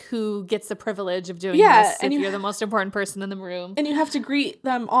to, like, who gets the privilege of doing this if you're the most important person in the room. And you have to greet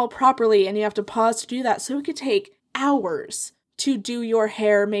them all properly, and you have to pause to do that. So it could take hours to do your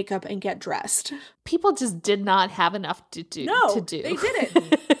hair, makeup, and get dressed. People just did not have enough to do. No, they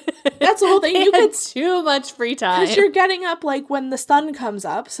didn't. That's the whole thing. You had too much free time. Because you're getting up, like, when the sun comes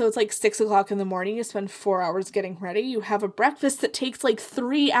up. So it's, like, 6 o'clock in the morning. You spend 4 hours getting ready. You have a breakfast that takes, like,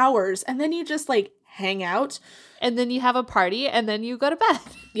 3 hours. And then you just, like, hang out. And then you have a party. And then you go to bed.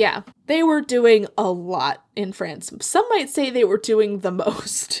 Yeah. They were doing a lot in France. Some might say they were doing the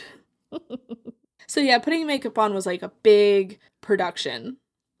most. So, yeah, putting makeup on was, like, a big production.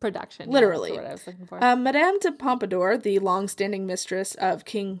 Literally. Yeah, that's what I was looking for. Madame de Pompadour, the long-standing mistress of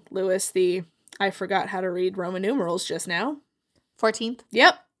King Louis I forgot how to read Roman numerals just now. 14th?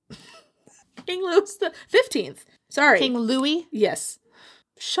 Yep. King Louis the 15th. Sorry. King Louis? Yes.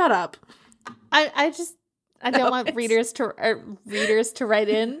 Shut up. I don't want readers to write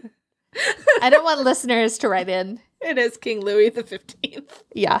in. I don't want listeners to write in. It is King Louis the 15th.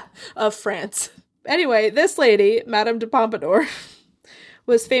 Yeah. Of France. Anyway, this lady, Madame de Pompadour,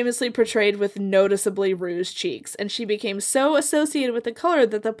 was famously portrayed with noticeably rouged cheeks, and she became so associated with the color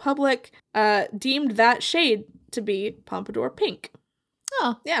that the public deemed that shade to be Pompadour pink.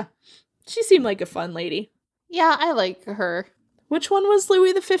 Oh. Yeah. She seemed like a fun lady. Yeah, I like her. Which one was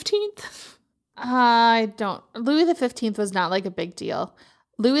Louis the 15th? Louis the 15th was not like a big deal.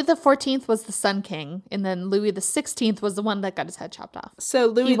 Louis the 14th was the Sun King, and then Louis the 16th was the one that got his head chopped off. So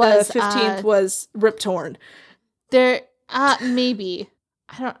Louis the 15th was Rip Torn. Maybe.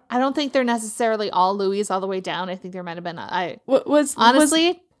 I don't think they're necessarily all Louis all the way down. I think there might have been I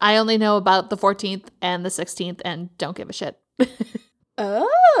only know about the 14th and the 16th and don't give a shit.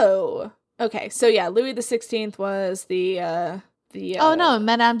 Oh. Okay. So yeah, Louis the 16th was no,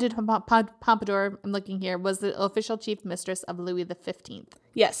 Madame de Pompadour, I'm looking here, was the official chief mistress of Louis the 15th.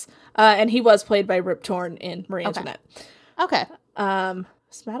 Yes. And he was played by Rip Torn in Marie Antoinette. Okay.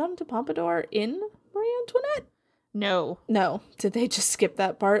 Is Madame de Pompadour in Marie Antoinette? No. Did they just skip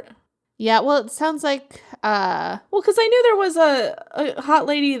that part? Yeah, well, it sounds like well, because I knew there was a hot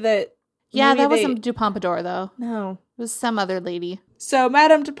lady that that wasn't de Pompadour though. No. It was some other lady. So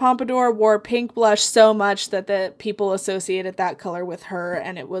Madame de Pompadour wore pink blush so much that the people associated that color with her,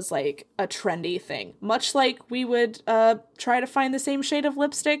 and it was like a trendy thing. Much like we would try to find the same shade of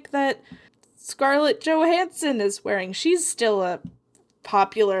lipstick that Scarlett Johansson is wearing. She's still a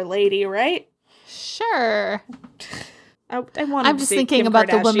popular lady, right? Sure. I'm just thinking about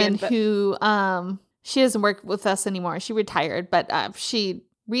the woman who she doesn't work with us anymore. She retired, but she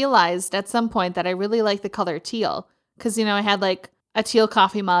realized at some point that I really like the color teal because I had like a teal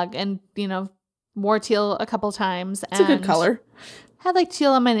coffee mug and wore teal a couple times. It's a good color. Had like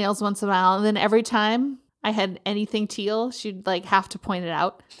teal on my nails once in a while, and then every time I had anything teal, she'd like have to point it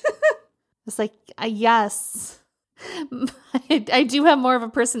out. It's like yes. I do have more of a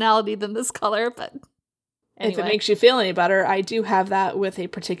personality than this color, but anyway. If it makes you feel any better, I do have that with a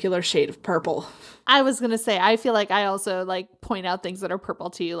particular shade of purple. I was going to say, I feel like I also like point out things that are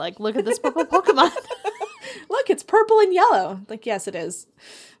purple to you. Like, look at this purple Pokemon. Look, it's purple and yellow. Like, yes, it is.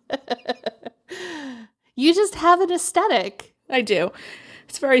 You just have an aesthetic. I do.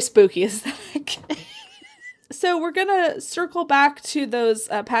 It's very spooky aesthetic. So we're going to circle back to those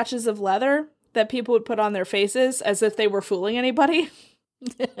patches of leather that people would put on their faces as if they were fooling anybody.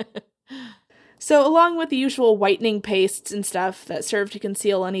 So along with the usual whitening pastes and stuff that serve to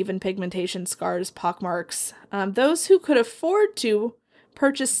conceal uneven pigmentation, scars, pockmarks, those who could afford to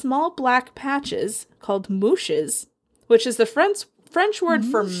purchase small black patches called mouches, which is the French word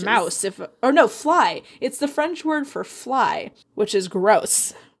for mouse, fly. It's the French word for fly, which is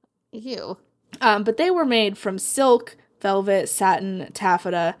gross. Ew. But they were made from silk, velvet, satin,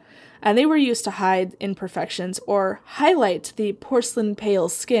 taffeta, and they were used to hide imperfections or highlight the porcelain pale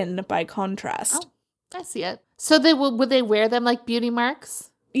skin by contrast. Oh, I see it. So would they wear them like beauty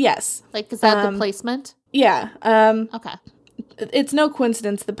marks? Yes. Like, is that the placement? Yeah. Okay. It's no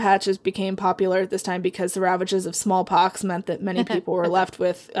coincidence the patches became popular at this time because the ravages of smallpox meant that many people were left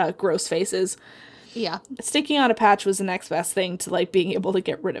with gross faces. Yeah. Sticking on a patch was the next best thing to, like, being able to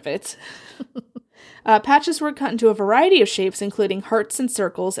get rid of it. Patches were cut into a variety of shapes, including hearts and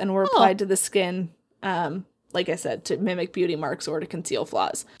circles, and were applied to the skin, like I said, to mimic beauty marks or to conceal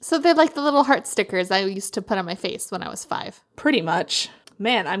flaws. So they're like the little heart stickers I used to put on my face when I was 5. Pretty much.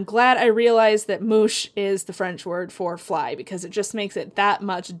 Man, I'm glad I realized that mouche is the French word for fly, because it just makes it that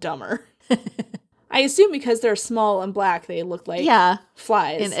much dumber. I assume because they're small and black, they look like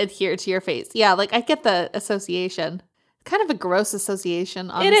flies. And adhere to your face. Yeah, like I get the association. Kind of a gross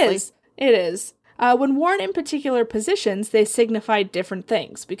association, honestly. It is. When worn in particular positions, they signify different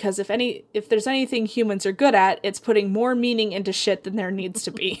things, because if there's anything humans are good at, it's putting more meaning into shit than there needs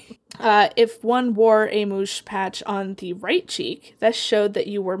to be. If one wore a mouche patch on the right cheek, that showed that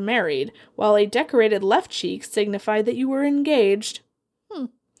you were married, while a decorated left cheek signified that you were engaged.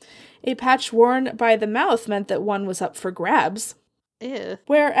 A patch worn by the mouth meant that one was up for grabs. Ew.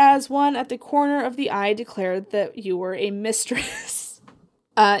 Whereas one at the corner of the eye declared that you were a mistress.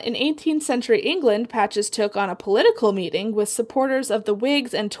 In 18th century England, patches took on a political meaning, with supporters of the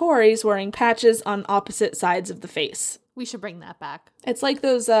Whigs and Tories wearing patches on opposite sides of the face. We should bring that back. It's like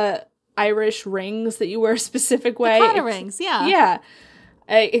those Irish rings that you wear a specific way. The rings, yeah. Yeah.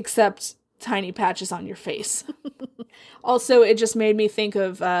 Except tiny patches on your face. Also, it just made me think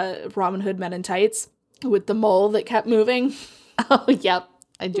of Robin Hood Men in Tights with the mole that kept moving. Oh, yep.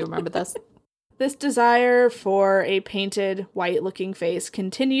 I do remember this. This desire for a painted, white-looking face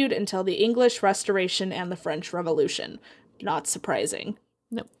continued until the English Restoration and the French Revolution. Not surprising.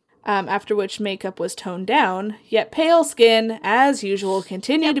 Nope. After which makeup was toned down, yet pale skin, as usual,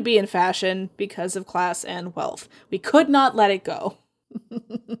 continued to be in fashion because of class and wealth. We could not let it go.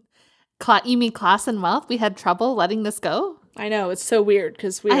 You mean class and wealth? We had trouble letting this go? I know, it's so weird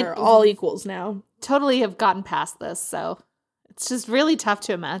because we are all equals now. Totally have gotten past this, so it's just really tough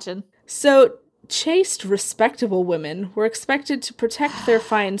to imagine. So, chaste, respectable women were expected to protect their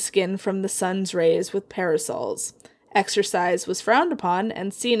fine skin from the sun's rays with parasols. Exercise was frowned upon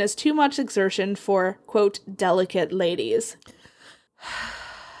and seen as too much exertion for, quote, delicate ladies.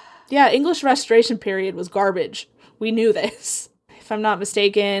 Yeah, English Restoration period was garbage. We knew this. If I'm not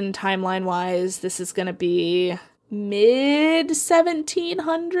mistaken, timeline-wise, this is going to be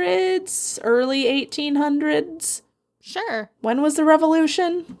mid-1700s, early 1800s. Sure. When was the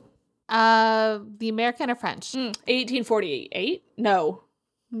revolution? The American or French? 1848? No.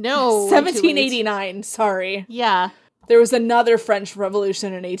 No. 1789, sorry. Yeah. There was another French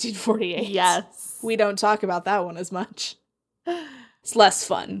Revolution in 1848. Yes. We don't talk about that one as much. It's less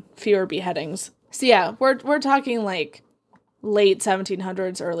fun. Fewer beheadings. So yeah, we're talking like late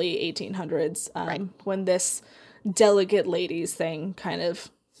 1700s, early 1800s, right, when this delicate ladies thing kind of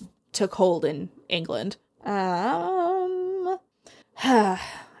took hold in England.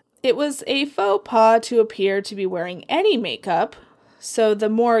 It was a faux pas to appear to be wearing any makeup, so the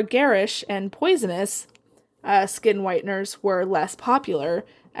more garish and poisonous skin whiteners were less popular,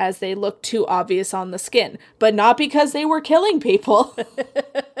 as they looked too obvious on the skin. But not because they were killing people.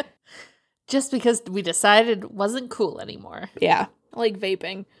 Just because we decided it wasn't cool anymore. Yeah, like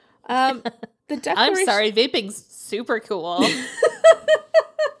vaping. The declaration... I'm sorry, vaping's super cool.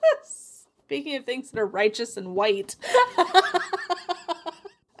 Speaking of things that are righteous and white.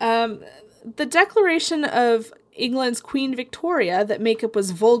 The declaration of England's Queen Victoria that makeup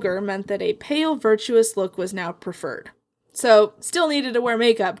was vulgar meant that a pale, virtuous look was now preferred. So, still needed to wear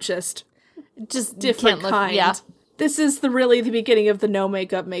makeup, just different kind. Yeah. This is really the beginning of the no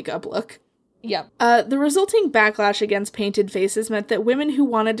makeup look. Yep. The resulting backlash against painted faces meant that women who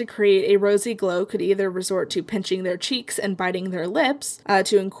wanted to create a rosy glow could either resort to pinching their cheeks and biting their lips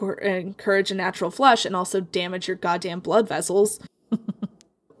to encourage a natural flush and also damage your goddamn blood vessels.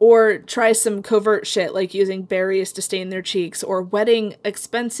 Or try some covert shit like using berries to stain their cheeks, or wetting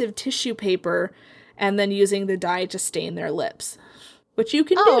expensive tissue paper and then using the dye to stain their lips. Which you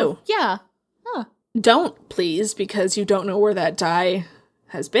can do. Yeah. Huh. Don't, please, because you don't know where that dye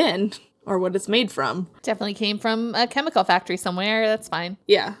has been or what it's made from. Definitely came from a chemical factory somewhere. That's fine.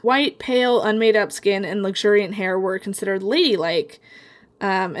 Yeah. White, pale, unmade-up skin and luxuriant hair were considered ladylike.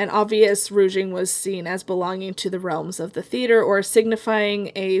 And obvious rouging was seen as belonging to the realms of the theater or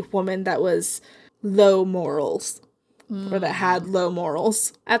signifying a woman that was low morals. or that had low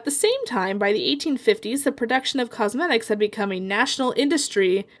morals. At the same time, by the 1850s, the production of cosmetics had become a national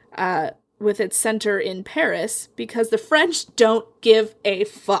industry with its center in Paris because the French don't give a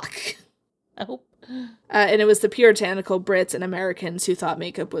fuck. Oh. And it was the puritanical Brits and Americans who thought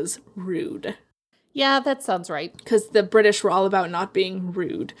makeup was rude. Yeah, that sounds right. Because the British were all about not being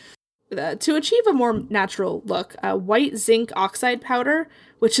rude. To achieve a more natural look, white zinc oxide powder,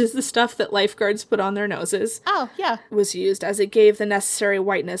 which is the stuff that lifeguards put on their noses, was used as it gave the necessary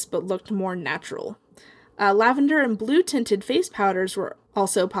whiteness but looked more natural. Lavender and blue tinted face powders were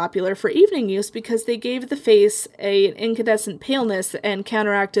also popular for evening use because they gave the face an incandescent paleness and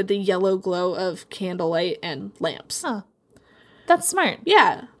counteracted the yellow glow of candlelight and lamps. Huh. That's smart.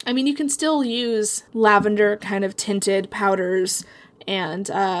 Yeah. I mean, you can still use lavender kind of tinted powders and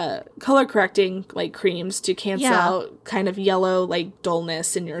color correcting like creams to cancel out kind of yellow like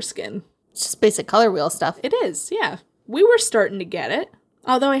dullness in your skin. It's just basic color wheel stuff. It is, yeah. We were starting to get it.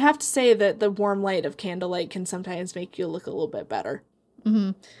 Although I have to say that the warm light of candlelight can sometimes make you look a little bit better.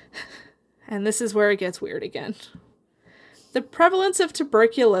 Mm-hmm. And this is where it gets weird again. The prevalence of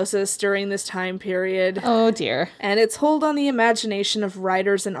tuberculosis during this time period. Oh, dear. And its hold on the imagination of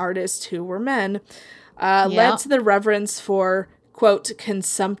writers and artists who were men led to the reverence for, quote,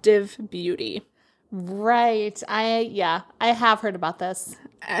 consumptive beauty. Right. I have heard about this.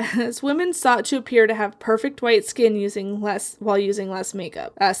 As women sought to appear to have perfect white skin while using less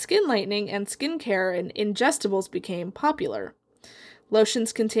makeup, skin lightening and skincare and ingestibles became popular.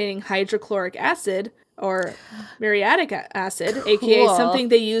 Lotions containing hydrochloric acid or muriatic acid, aka something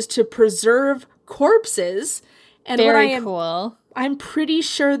they used to preserve corpses. And cool. I'm pretty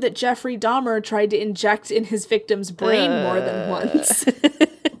sure that Jeffrey Dahmer tried to inject in his victim's brain more than once.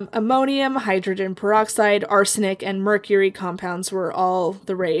 Ammonium, hydrogen peroxide, arsenic, and mercury compounds were all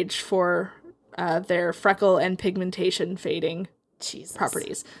the rage for their freckle and pigmentation fading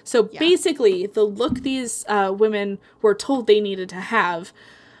properties. So basically, the look these women were told they needed to have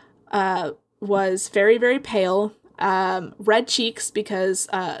was very, very pale, red cheeks because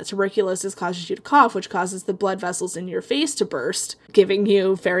tuberculosis causes you to cough, which causes the blood vessels in your face to burst, giving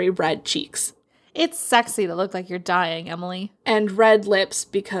you very red cheeks. It's sexy to look like you're dying, Emily. And red lips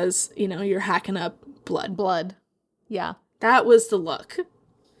because, you're hacking up blood. Blood. Yeah. That was the look.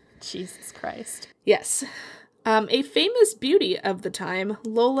 Jesus Christ. Yes. A famous beauty of the time,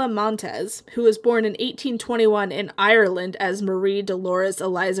 Lola Montez, who was born in 1821 in Ireland as Marie Dolores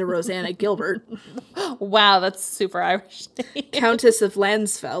Eliza Rosanna Gilbert. Wow, that's super Irish. Countess of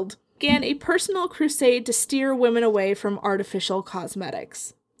Lansfeld, began a personal crusade to steer women away from artificial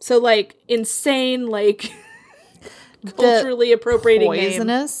cosmetics. So, insane, culturally appropriating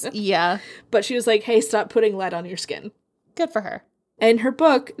poisonous? Name. Yeah. But she was like, hey, stop putting lead on your skin. Good for her. In her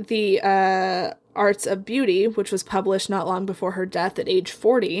book, The Arts of Beauty, which was published not long before her death at age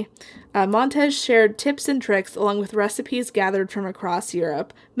 40, Montez shared tips and tricks along with recipes gathered from across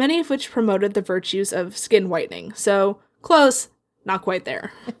Europe, many of which promoted the virtues of skin whitening. So, close, not quite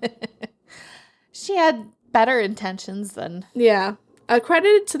there. She had better intentions than... Yeah.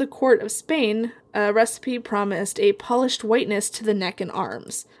 Accredited to the court of Spain, a recipe promised a polished whiteness to the neck and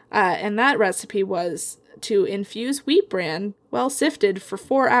arms. And that recipe was to infuse wheat bran, well sifted, for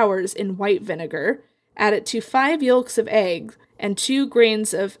 4 hours in white vinegar, add it to 5 yolks of egg and 2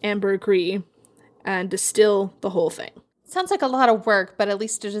 grains of ambergris, and distill the whole thing. Sounds like a lot of work, but at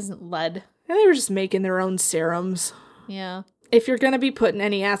least it isn't lead. And they were just making their own serums. Yeah. If you're going to be putting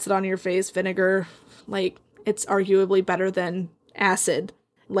any acid on your face, vinegar, it's arguably better than acid.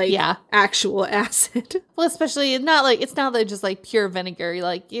 Actual acid. Well, especially it's not just pure vinegar.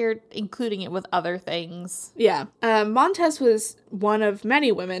 You're including it with other things. Yeah. Montez was one of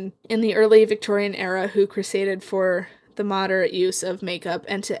many women in the early Victorian era who crusaded for the moderate use of makeup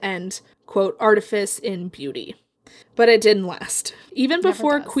and to end, quote, artifice in beauty. But it didn't last. Even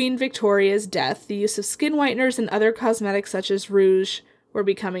before Queen Victoria's death, the use of skin whiteners and other cosmetics such as rouge were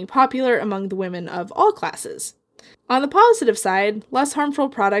becoming popular among the women of all classes. On the positive side, less harmful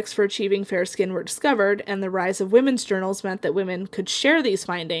products for achieving fair skin were discovered, and the rise of women's journals meant that women could share these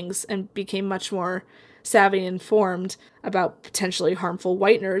findings and became much more savvy and informed about potentially harmful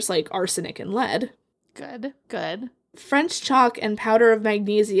whiteners like arsenic and lead. Good. French chalk and powder of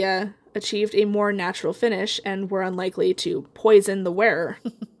magnesia achieved a more natural finish and were unlikely to poison the wearer.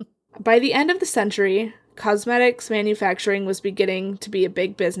 By the end of the century, cosmetics manufacturing was beginning to be a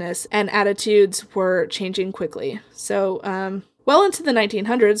big business, and attitudes were changing quickly. So, well into the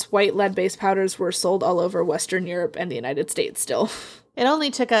 1900s, white lead-based powders were sold all over Western Europe and the United States still. It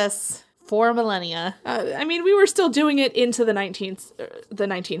only took us 4 millennia. We were still doing it into the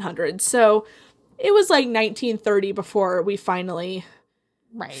 1900s, so it was like 1930 before we finally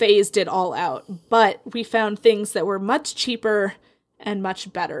Right. phased it all out. But we found things that were much cheaper and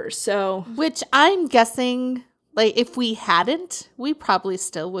much better. So, Which I'm guessing, like, if we hadn't, we probably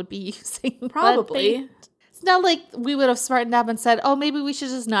still would be using. But probably. it's not like we would have smartened up and said, oh, maybe we should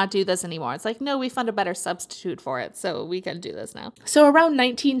just not do this anymore. It's like, no, we found a better substitute for it, so we can do this now. So around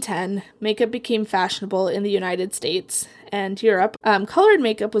 1910, makeup became fashionable in the United States and Europe. Colored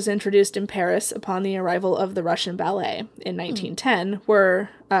makeup was introduced in Paris upon the arrival of the Russian ballet in 1910,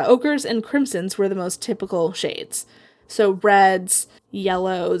 where ochres and crimsons were the most typical shades. So reds,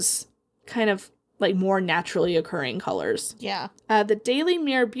 yellows, kind of like more naturally occurring colors. Yeah. The Daily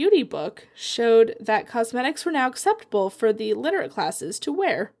Mirror Beauty book showed that cosmetics were now acceptable for the literate classes to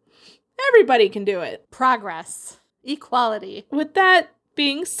wear. Everybody can do it. Progress. Equality. With that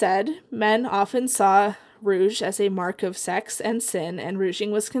being said, men often saw rouge as a mark of sex and sin, and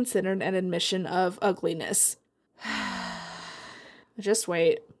rouging was considered an admission of ugliness. Just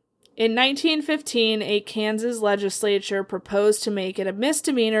wait. In 1915, a Kansas legislature proposed to make it a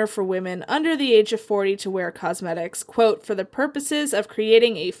misdemeanor for women under the age of 40 to wear cosmetics, quote, for the purposes of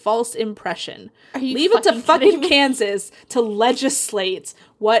creating a false impression. Are you Leave it to fucking fucking kidding me? Kansas to legislate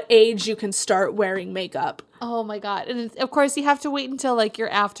what age you can start wearing makeup. Oh my god. And of course, you have to wait until, like, you're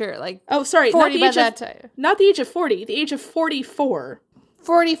after, like, Oh, sorry, 40 by that time. not the age of 40, the age of 44.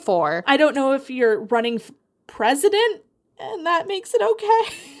 44. I don't know if you're running president, and that makes it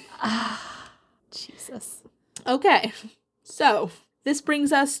okay. Jesus. Okay, so this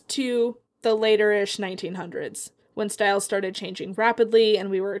brings us to the later-ish 1900s, when styles started changing rapidly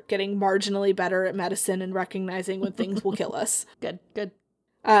and we were getting marginally better at medicine and recognizing when things will kill us. Good, good.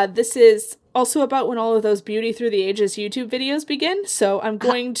 This is also about when all of those Beauty Through the Ages YouTube videos begin, so I'm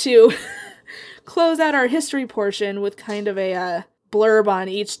going to close out our history portion with kind of a blurb on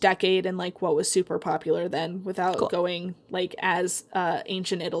each decade and like what was super popular then without going like as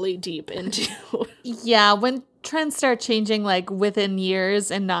ancient Italy deep into Yeah, when trends start changing, like, within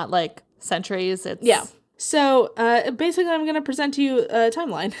years and not, like, centuries, it's... Yeah. So basically I'm going to present to you a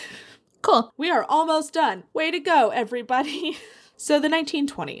timeline. Cool. We are almost done. Way to go, everybody. So the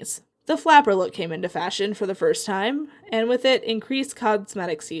 1920s. The flapper look came into fashion for the first time, and with it, increased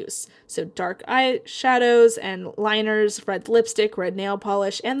cosmetics use. So dark eyeshadows and liners, red lipstick, red nail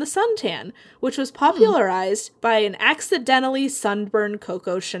polish, and the suntan, which was popularized by an accidentally sunburned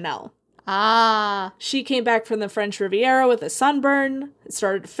Coco Chanel. Ah. She came back from the French Riviera with a sunburn. It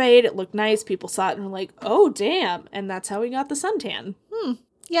started to fade. It looked nice. People saw it and were like, oh, damn. And that's how we got the suntan.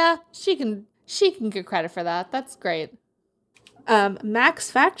 Yeah, she can get credit for that. That's great. Max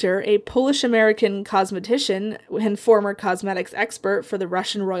Factor, a Polish-American cosmetician and former cosmetics expert for the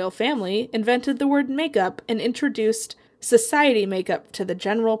Russian royal family, invented the word makeup and introduced society makeup to the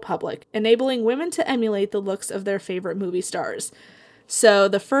general public, enabling women to emulate the looks of their favorite movie stars. So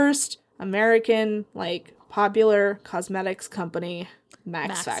the first American, like, popular cosmetics company,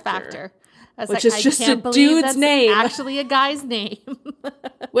 Max Factor. I was Which like, is just I can't a believe dude's that's name. actually a guy's name.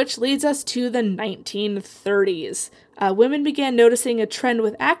 Which leads us to the 1930s. Women began noticing a trend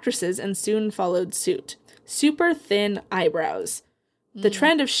with actresses and soon followed suit. Super thin eyebrows. The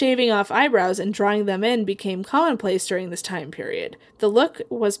trend of shaving off eyebrows and drawing them in became commonplace during this time period. The look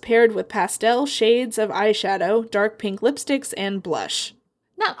was paired with pastel shades of eyeshadow, dark pink lipsticks, and blush.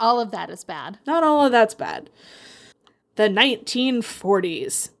 Not all of that is bad. Not all of that's bad. The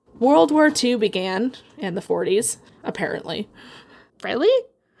 1940s. World War II began in the 40s, apparently. Really?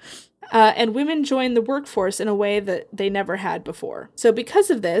 And women joined the workforce in a way that they never had before. So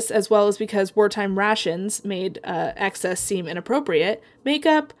because of this, as well as because wartime rations made excess seem inappropriate,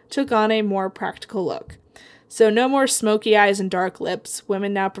 makeup took on a more practical look. So no more smoky eyes and dark lips.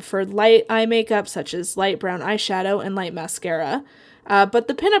 Women now preferred light eye makeup, such as light brown eyeshadow and light mascara. But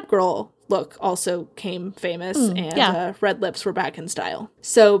the pinup girl look also came famous, and red lips were back in style.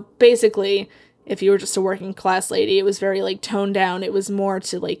 So basically, if you were just a working class lady, it was very, like, toned down. It was more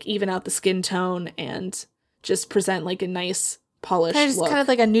to, like, even out the skin tone and just present, like, a nice polished look. Kind of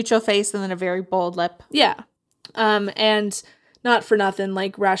like a neutral face and then a very bold lip. Yeah. And not for nothing,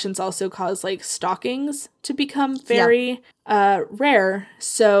 like, rations also caused, like, stockings to become very rare.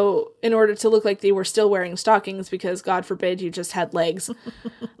 So in order to look like they were still wearing stockings, because God forbid you just had legs,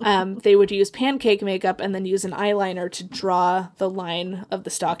 they would use pancake makeup and then use an eyeliner to draw the line of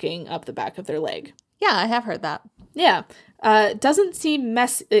the stocking up the back of their leg. Yeah, I have heard that. Yeah. Doesn't seem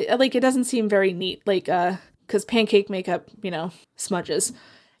messy. Like, it doesn't seem very neat. Like, because pancake makeup, you know, smudges.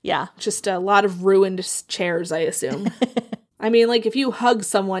 Yeah. Just a lot of ruined chairs, I assume. I mean, like, if you hug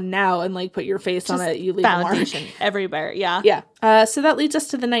someone now and, like, put your face on it, you leave a mark. Foundation everywhere, yeah. Yeah. So that leads us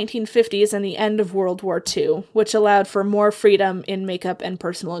to the 1950s and the end of World War II, which allowed for more freedom in makeup and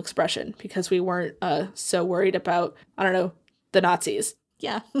personal expression because we weren't so worried about, I don't know, the Nazis.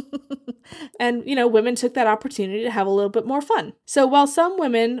 Yeah. And, you know, women took that opportunity to have a little bit more fun. So while some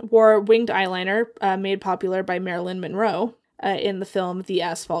women wore winged eyeliner, made popular by Marilyn Monroe in the film The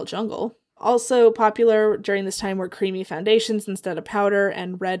Asphalt Jungle, also popular during this time were creamy foundations instead of powder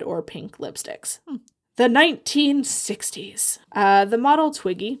and red or pink lipsticks. The 1960s. The model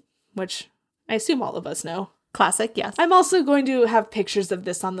Twiggy, which I assume all of us know. Classic, yes. I'm also going to have pictures of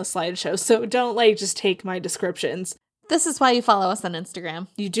this on the slideshow, so don't, like, just take my descriptions. This is why you follow us on Instagram.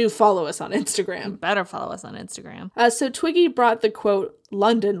 You do follow us on You Instagram. better follow us on Instagram. So Twiggy brought the, quote,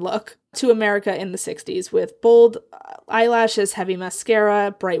 London look to America in the 60s with bold eyelashes, heavy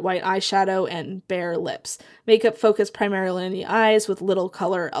mascara, bright white eyeshadow, and bare lips. Makeup focused primarily on the eyes with little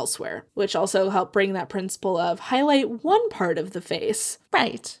color elsewhere, which also helped bring that principle of highlight one part of the face.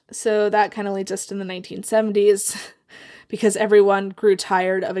 Right. So that kind of leads us to the 1970s. Because everyone grew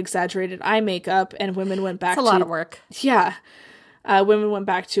tired of exaggerated eye makeup and women went back It's a lot of work. Yeah. Women went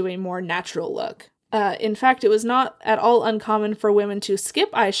back to a more natural look. In fact, it was not at all uncommon for women to skip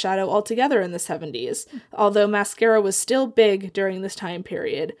eyeshadow altogether in the 70s, although mascara was still big during this time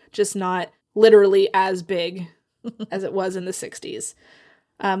period, just not literally as big as it was in the 60s.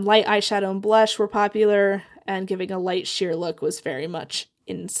 Light eyeshadow and blush were popular, and giving a light sheer look was very much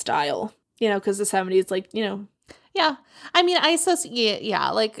in style. You know, because the 70s, like, you know, Yeah. I mean, I associate,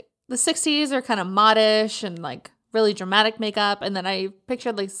 like the 60s are kind of modish and like really dramatic makeup. And then I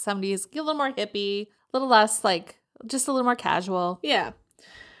pictured like the 70s, a little more hippie, a little less like just a little more casual. yeah.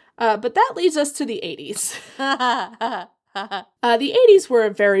 But that leads us to the 80s. The The 80s were a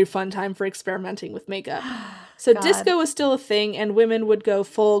very fun time for experimenting with makeup. So God. disco was still a thing, and women would go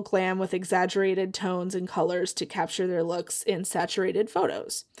full glam with exaggerated tones and colors to capture their looks in saturated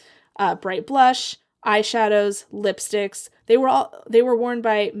photos. Bright blush, eyeshadows, lipsticks, they were worn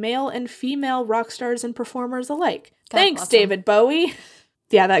by male and female rock stars and performers alike. God Thanks, bless 'em. David Bowie.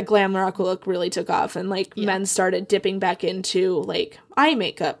 Yeah, that glam rock look really took off, and like men started dipping back into like eye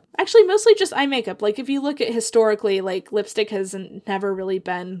makeup. Actually, mostly just eye makeup. Like if you look at historically, like lipstick has never really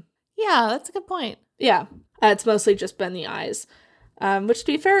been. Yeah, that's a good point. Yeah, it's mostly just been the eyes. Which, to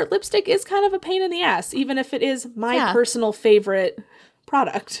be fair, lipstick is kind of a pain in the ass, even if it is my personal favorite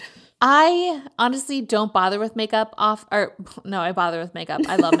product. I honestly don't bother with makeup I bother with makeup.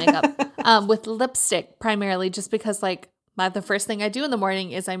 I love makeup. With lipstick primarily just because like the first thing I do in the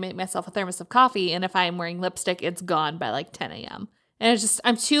morning is I make myself a thermos of coffee, and if I'm wearing lipstick, it's gone by like 10 a.m. And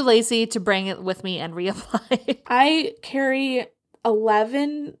I'm too lazy to bring it with me and reapply. I carry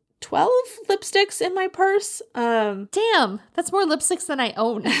 12 lipsticks in my purse. Damn, that's more lipsticks than I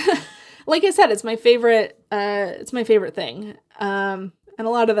own. Like I said, it's my favorite thing. And a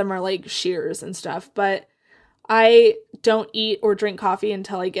lot of them are like sheers and stuff, but I don't eat or drink coffee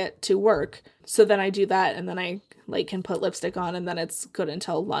until I get to work. So then I do that, and then I like can put lipstick on, and then it's good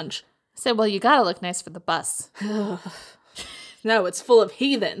until lunch. So, well, you gotta look nice for the bus. No, it's full of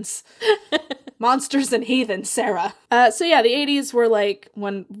heathens. Monsters and heathens, Sarah. So yeah, the 80s were like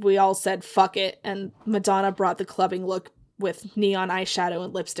when we all said fuck it, and Madonna brought the clubbing look with neon eyeshadow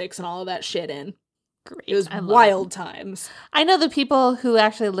and lipsticks and all of that shit in. Great. It was wild times. I know the people who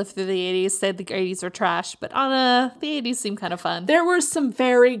actually lived through the 80s said the 80s were trash, but the 80s seem kind of fun. There were some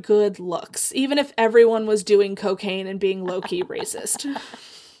very good looks, even if everyone was doing cocaine and being low-key racist.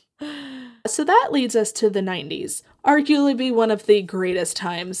 So that leads us to the 90s, arguably one of the greatest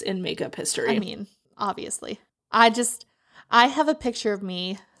times in makeup history. I mean, obviously. I have a picture of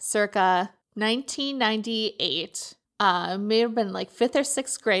me circa 1998. May have been like 5th or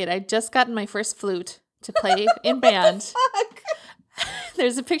 6th grade. I'd just gotten my first flute to play in band. Fuck?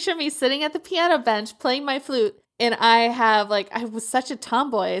 There's a picture of me sitting at the piano bench playing my flute. And I was such a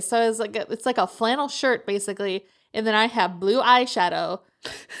tomboy. So I was like, it's like a flannel shirt basically. And then I have blue eyeshadow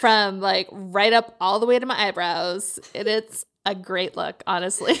from like right up all the way to my eyebrows. And it's a great look,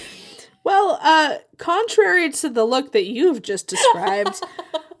 honestly. Well, contrary to the look that you've just described,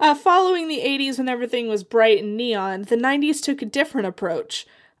 following the 80s when everything was bright and neon, the 90s took a different approach.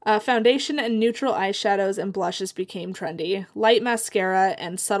 Foundation and neutral eyeshadows and blushes became trendy. Light mascara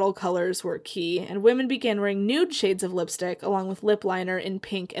and subtle colors were key, and women began wearing nude shades of lipstick along with lip liner in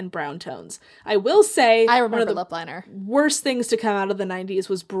pink and brown tones. I will say, I remember one of the lip liner. worst things to come out of the 90s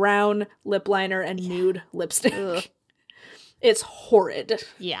was brown lip liner and nude lipstick. Ugh. It's horrid.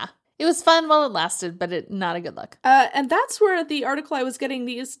 Yeah. It was fun while it lasted, but not a good look. And that's where the article I was getting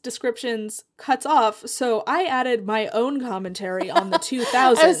these descriptions cuts off. So I added my own commentary on the 2000s.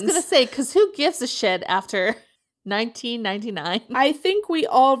 I was going to say, because who gives a shit after 1999? I think we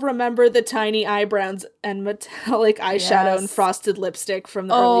all remember the tiny eyebrows and metallic eyeshadow and frosted lipstick from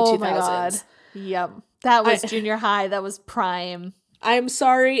the early 2000s. Oh my God. Yep. That was junior high. That was prime. I'm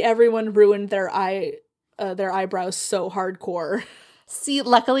sorry everyone ruined their eyebrows so hardcore. See,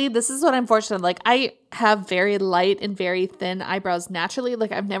 luckily, this is what I'm fortunate. Like, I have very light and very thin eyebrows naturally.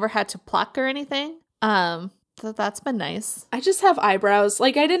 Like, I've never had to pluck or anything. So that's been nice. I just have eyebrows.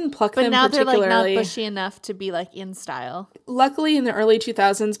 Like, I didn't pluck them particularly. But now they're, like, not bushy enough to be, like, in style. Luckily, in the early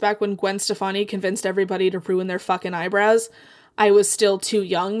 2000s, back when Gwen Stefani convinced everybody to ruin their fucking eyebrows, I was still too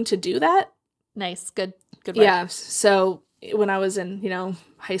young to do that. Nice. Good work. Yeah. So when I was in,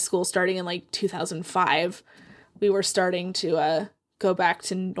 high school, starting in, like, 2005, we were starting to, go back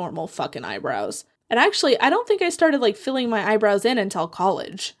to normal fucking eyebrows. And actually, I don't think I started like filling my eyebrows in until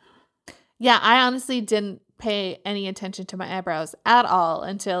college. Yeah, I honestly didn't pay any attention to my eyebrows at all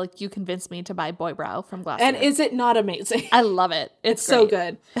until you convinced me to buy Boy Brow from Glossier. And is it not amazing? I love it. It's so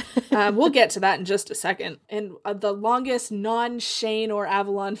good. We'll get to that in just a second. And the longest non-Shane or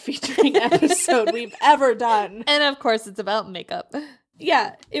Avalon featuring episode we've ever done. And of course, it's about makeup.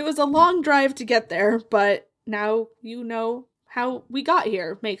 Yeah, it was a long drive to get there, but now you know how we got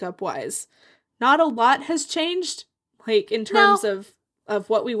here, makeup-wise. Not a lot has changed, like, in terms of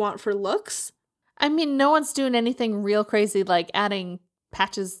what we want for looks. I mean, no one's doing anything real crazy like adding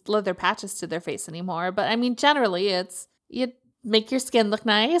leather patches to their face anymore. But, I mean, generally, it's you make your skin look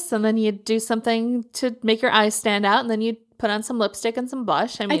nice, and then you do something to make your eyes stand out, and then you put on some lipstick and some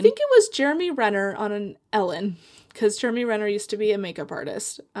blush. I mean, I think it was Jeremy Renner on an Ellen, because Jeremy Renner used to be a makeup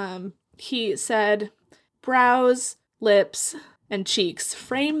artist. He said, brows, lips, and cheeks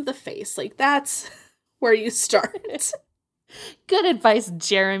frame the face. Like, that's where you start. Good advice,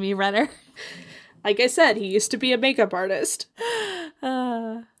 Jeremy Renner. Like I said, he used to be a makeup artist.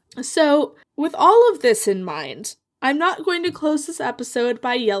 So, with all of this in mind, I'm not going to close this episode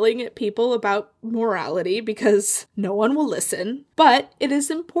by yelling at people about morality because no one will listen. But it is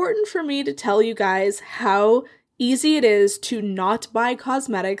important for me to tell you guys how easy it is to not buy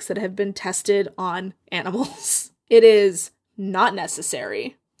cosmetics that have been tested on animals. It is not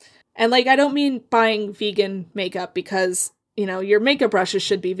necessary. And, like, I don't mean buying vegan makeup because, your makeup brushes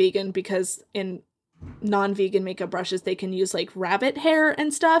should be vegan because in non-vegan makeup brushes, they can use, like, rabbit hair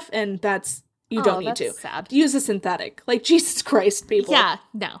and stuff, and you don't need to. Sad. Use a synthetic. Like, Jesus Christ, people. Yeah,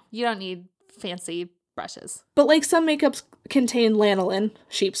 no, you don't need fancy brushes. But, like, some makeups contain lanolin,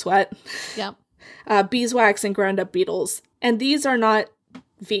 sheep sweat. Yep. Beeswax and ground up beetles. And these are not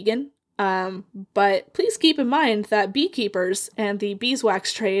vegan. But please keep in mind that beekeepers and the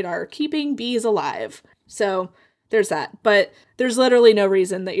beeswax trade are keeping bees alive. So there's that. But there's literally no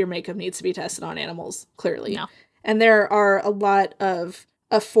reason that your makeup needs to be tested on animals, clearly. No. And there are a lot of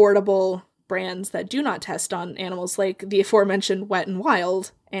affordable brands that do not test on animals, like the aforementioned Wet n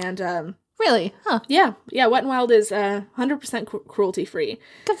Wild. And, really? Huh. Yeah, Wet n Wild is 100% cruelty-free.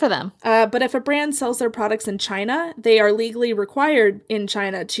 Good for them. But if a brand sells their products in China, they are legally required in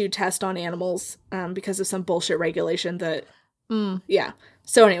China to test on animals because of some bullshit regulation that... Yeah.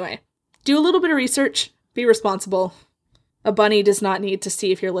 So anyway, do a little bit of research. Be responsible. A bunny does not need to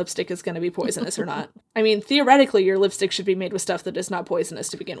see if your lipstick is going to be poisonous or not. I mean, theoretically, your lipstick should be made with stuff that is not poisonous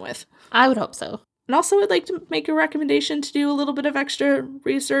to begin with. I would hope so. And also, I'd like to make a recommendation to do a little bit of extra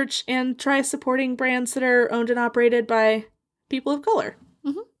research and try supporting brands that are owned and operated by people of color.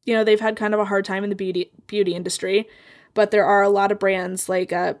 Mm-hmm. They've had kind of a hard time in the beauty industry, but there are a lot of brands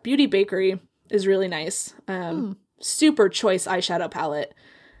like Beauty Bakery is really nice. Super choice eyeshadow palette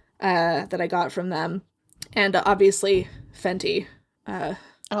that I got from them. And obviously, Fenty.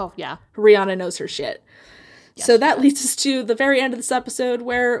 Oh, yeah. Rihanna knows her shit. Yes, so that leads us to the very end of this episode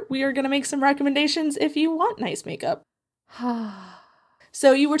where we are going to make some recommendations if you want nice makeup.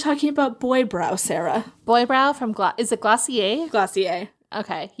 So you were talking about Boy Brow, Sarah. Boy Brow from is it Glossier? Glossier.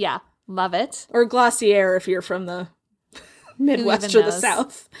 Okay, yeah. Love it. Or Glossier if you're from the Midwest or the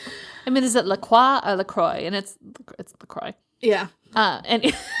South. I mean, is it LaCroix or LaCroix? And it's LaCroix. Yeah.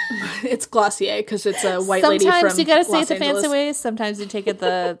 And it's Glossier because it's a white lady from Sometimes you gotta say Los it the Angeles. fancy way. Sometimes you take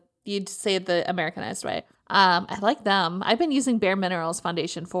it you'd say it the Americanized way. I like them. I've been using Bare Minerals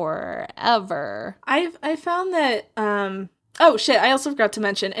foundation forever. I found that oh shit, I also forgot to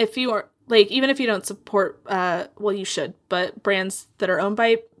mention, if you are like, even if you don't support well, you should, but brands that are owned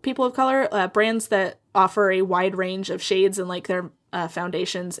by people of color, brands that offer a wide range of shades in like their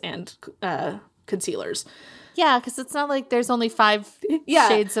foundations and concealers. Yeah, because it's not like there's only 5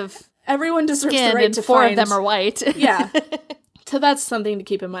 shades of everyone deserves skin, the right and to four find. of them are white. Yeah. So that's something to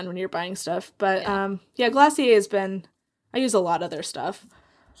keep in mind when you're buying stuff. But Glacier has been, I use a lot of their stuff.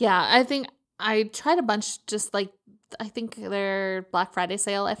 Yeah, I think I tried a bunch, just like, I think their Black Friday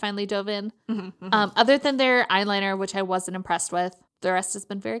sale I finally dove in. Other than their eyeliner, which I wasn't impressed with, the rest has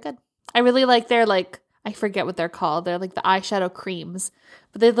been very good. I really like their, like, I forget what they're called. They're like the eyeshadow creams.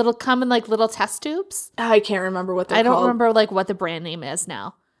 But they come in like little test tubes. I can't remember what they're called. I don't remember like what the brand name is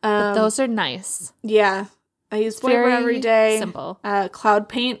now. But those are nice. Yeah. I use Boy every day. Simple. Cloud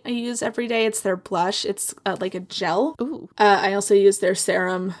Paint I use every day. It's their blush. It's like a gel. Ooh. I also use their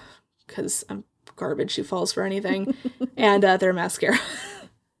serum because I'm garbage who falls for anything. And their mascara.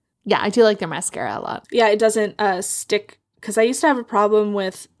 Yeah, I do like their mascara a lot. Yeah, it doesn't stick. Because I used to have a problem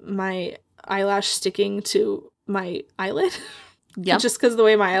with my eyelash sticking to my eyelid. Yeah. Just because of the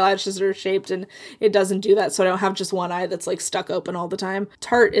way my eyelashes are shaped, and it doesn't do that, so I don't have just one eye that's like stuck open all the time.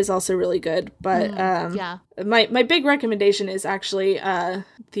 Tarte is also really good, but my big recommendation is actually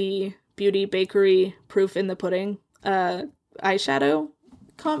the Beauty Bakery Proof in the Pudding eyeshadow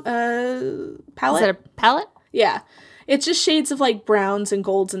palette. Is that a palette? Yeah. It's just shades of like browns and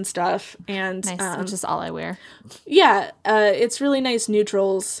golds and stuff. And nice, which is all I wear. Yeah, it's really nice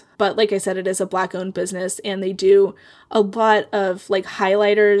neutrals. But like I said, it is a Black-owned business, and they do a lot of like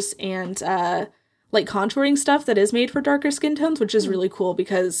highlighters and like contouring stuff that is made for darker skin tones, which is really cool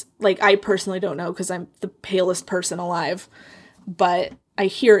because like I personally don't know because I'm the palest person alive. But I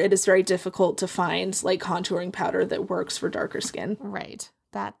hear it is very difficult to find like contouring powder that works for darker skin. Right.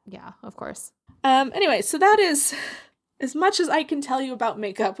 That, yeah, of course. Anyway, so that is as much as I can tell you about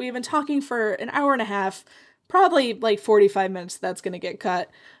makeup. We've been talking for an hour and a half, probably like 45 minutes that's going to get cut.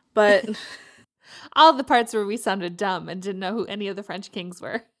 But all the parts where we sounded dumb and didn't know who any of the French kings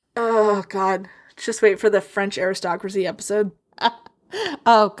were. Oh, God. Just wait for the French aristocracy episode.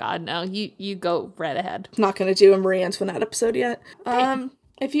 Oh, God, no. You go right ahead. Not going to do a Marie Antoinette episode yet.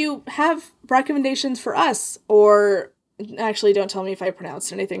 If you have recommendations for us, or actually don't tell me if I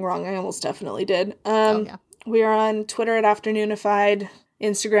pronounced anything wrong. I almost definitely did. Yeah. We are on Twitter at Afternoonified,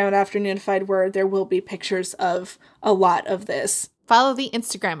 Instagram at Afternoonified, where there will be pictures of a lot of this. Follow the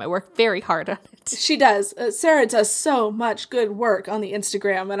Instagram. I work very hard on it. She does. Sarah does so much good work on the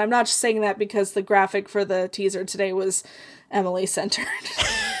Instagram, and I'm not just saying that because the graphic for the teaser today was Emily-centered.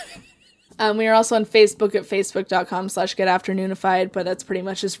 We are also on Facebook at facebook.com/getafternoonified, but that's pretty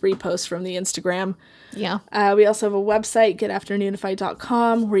much just reposts from the Instagram. Yeah. We also have a website,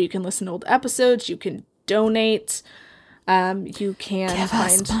 getafternoonified.com, where you can listen to old episodes, you can donate, you can give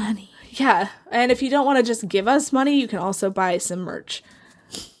us money. Yeah, and if you don't want to just give us money, you can also buy some merch,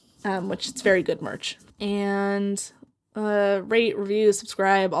 which is very good merch. And rate, review,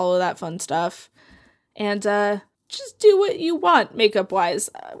 subscribe, all of that fun stuff. And just do what you want makeup-wise.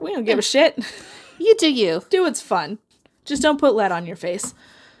 We don't give a shit. You do you. Do what's fun. Just don't put lead on your face.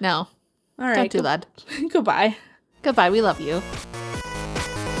 No. All right. Don't do lead. Goodbye. Goodbye. We love you.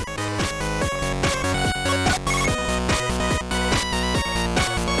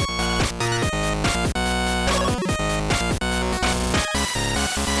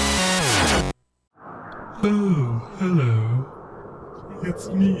 Oh, hello. It's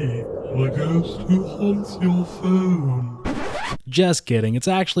me, the ghost who haunts your phone. Just kidding, it's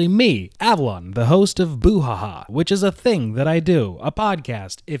actually me, Avalon, the host of Boo Ha Ha, which is a thing that I do, a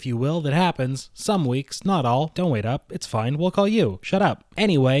podcast, if you will, that happens some weeks, not all. Don't wait up, it's fine, we'll call you. Shut up.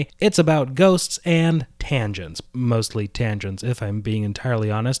 Anyway, it's about ghosts and tangents, mostly tangents if I'm being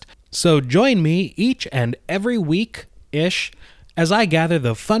entirely honest. So join me each and every week-ish as I gather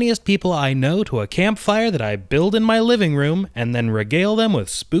the funniest people I know to a campfire that I build in my living room and then regale them with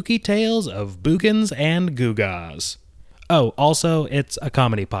spooky tales of boogans and googas. Oh, also, it's a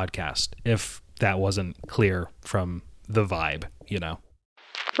comedy podcast, if that wasn't clear from the vibe, you know.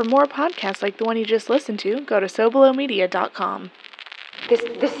 For more podcasts like the one you just listened to, go to SoBelowMedia.com.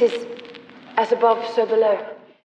 This is As Above, So Below.